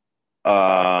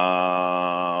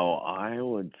 I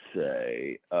would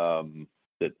say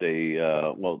that they.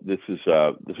 This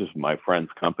is my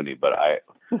friend's company, but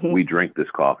we drink this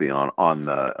coffee on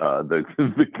the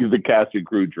cast and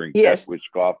crew drink that Wish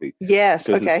coffee. Yes,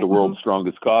 because it's the world's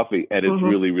strongest coffee, and it's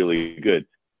really, really good.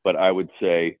 But I would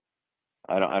say,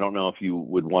 I don't know if you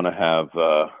would want to have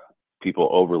people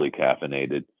overly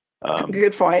caffeinated.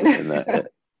 Good point. and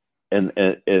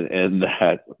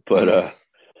that, but.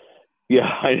 Yeah,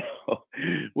 I know.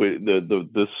 With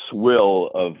the swill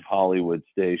of Hollywood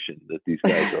station that these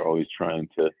guys are always trying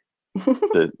to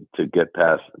get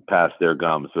past their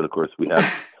gums. But of course, we have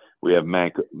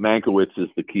Mankiewicz is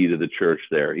the key to the church.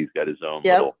 There, he's got his own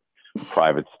little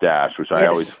private stash, which I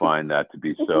always find that to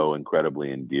be so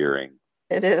incredibly endearing.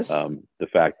 It is the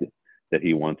fact that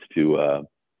he wants to.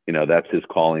 That's his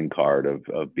calling card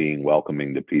of being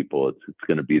welcoming to people. It's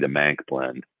going to be the Mank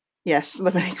blend. Yes,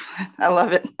 the Mank blend. I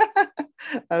love it.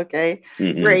 Okay,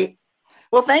 great.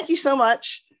 Well, thank you so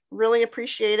much Really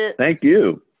appreciate it. Thank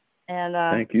you. And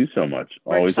thank you so much.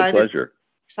 Always a pleasure.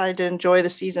 Excited to enjoy the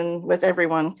season with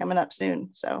everyone coming up soon.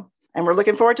 So, and we're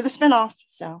looking forward to the spinoff.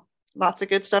 So lots of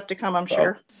good stuff to come, I'm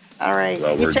sure. All right.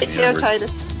 You take care,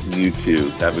 Titus. You too.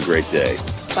 Have a great day.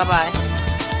 Bye-bye.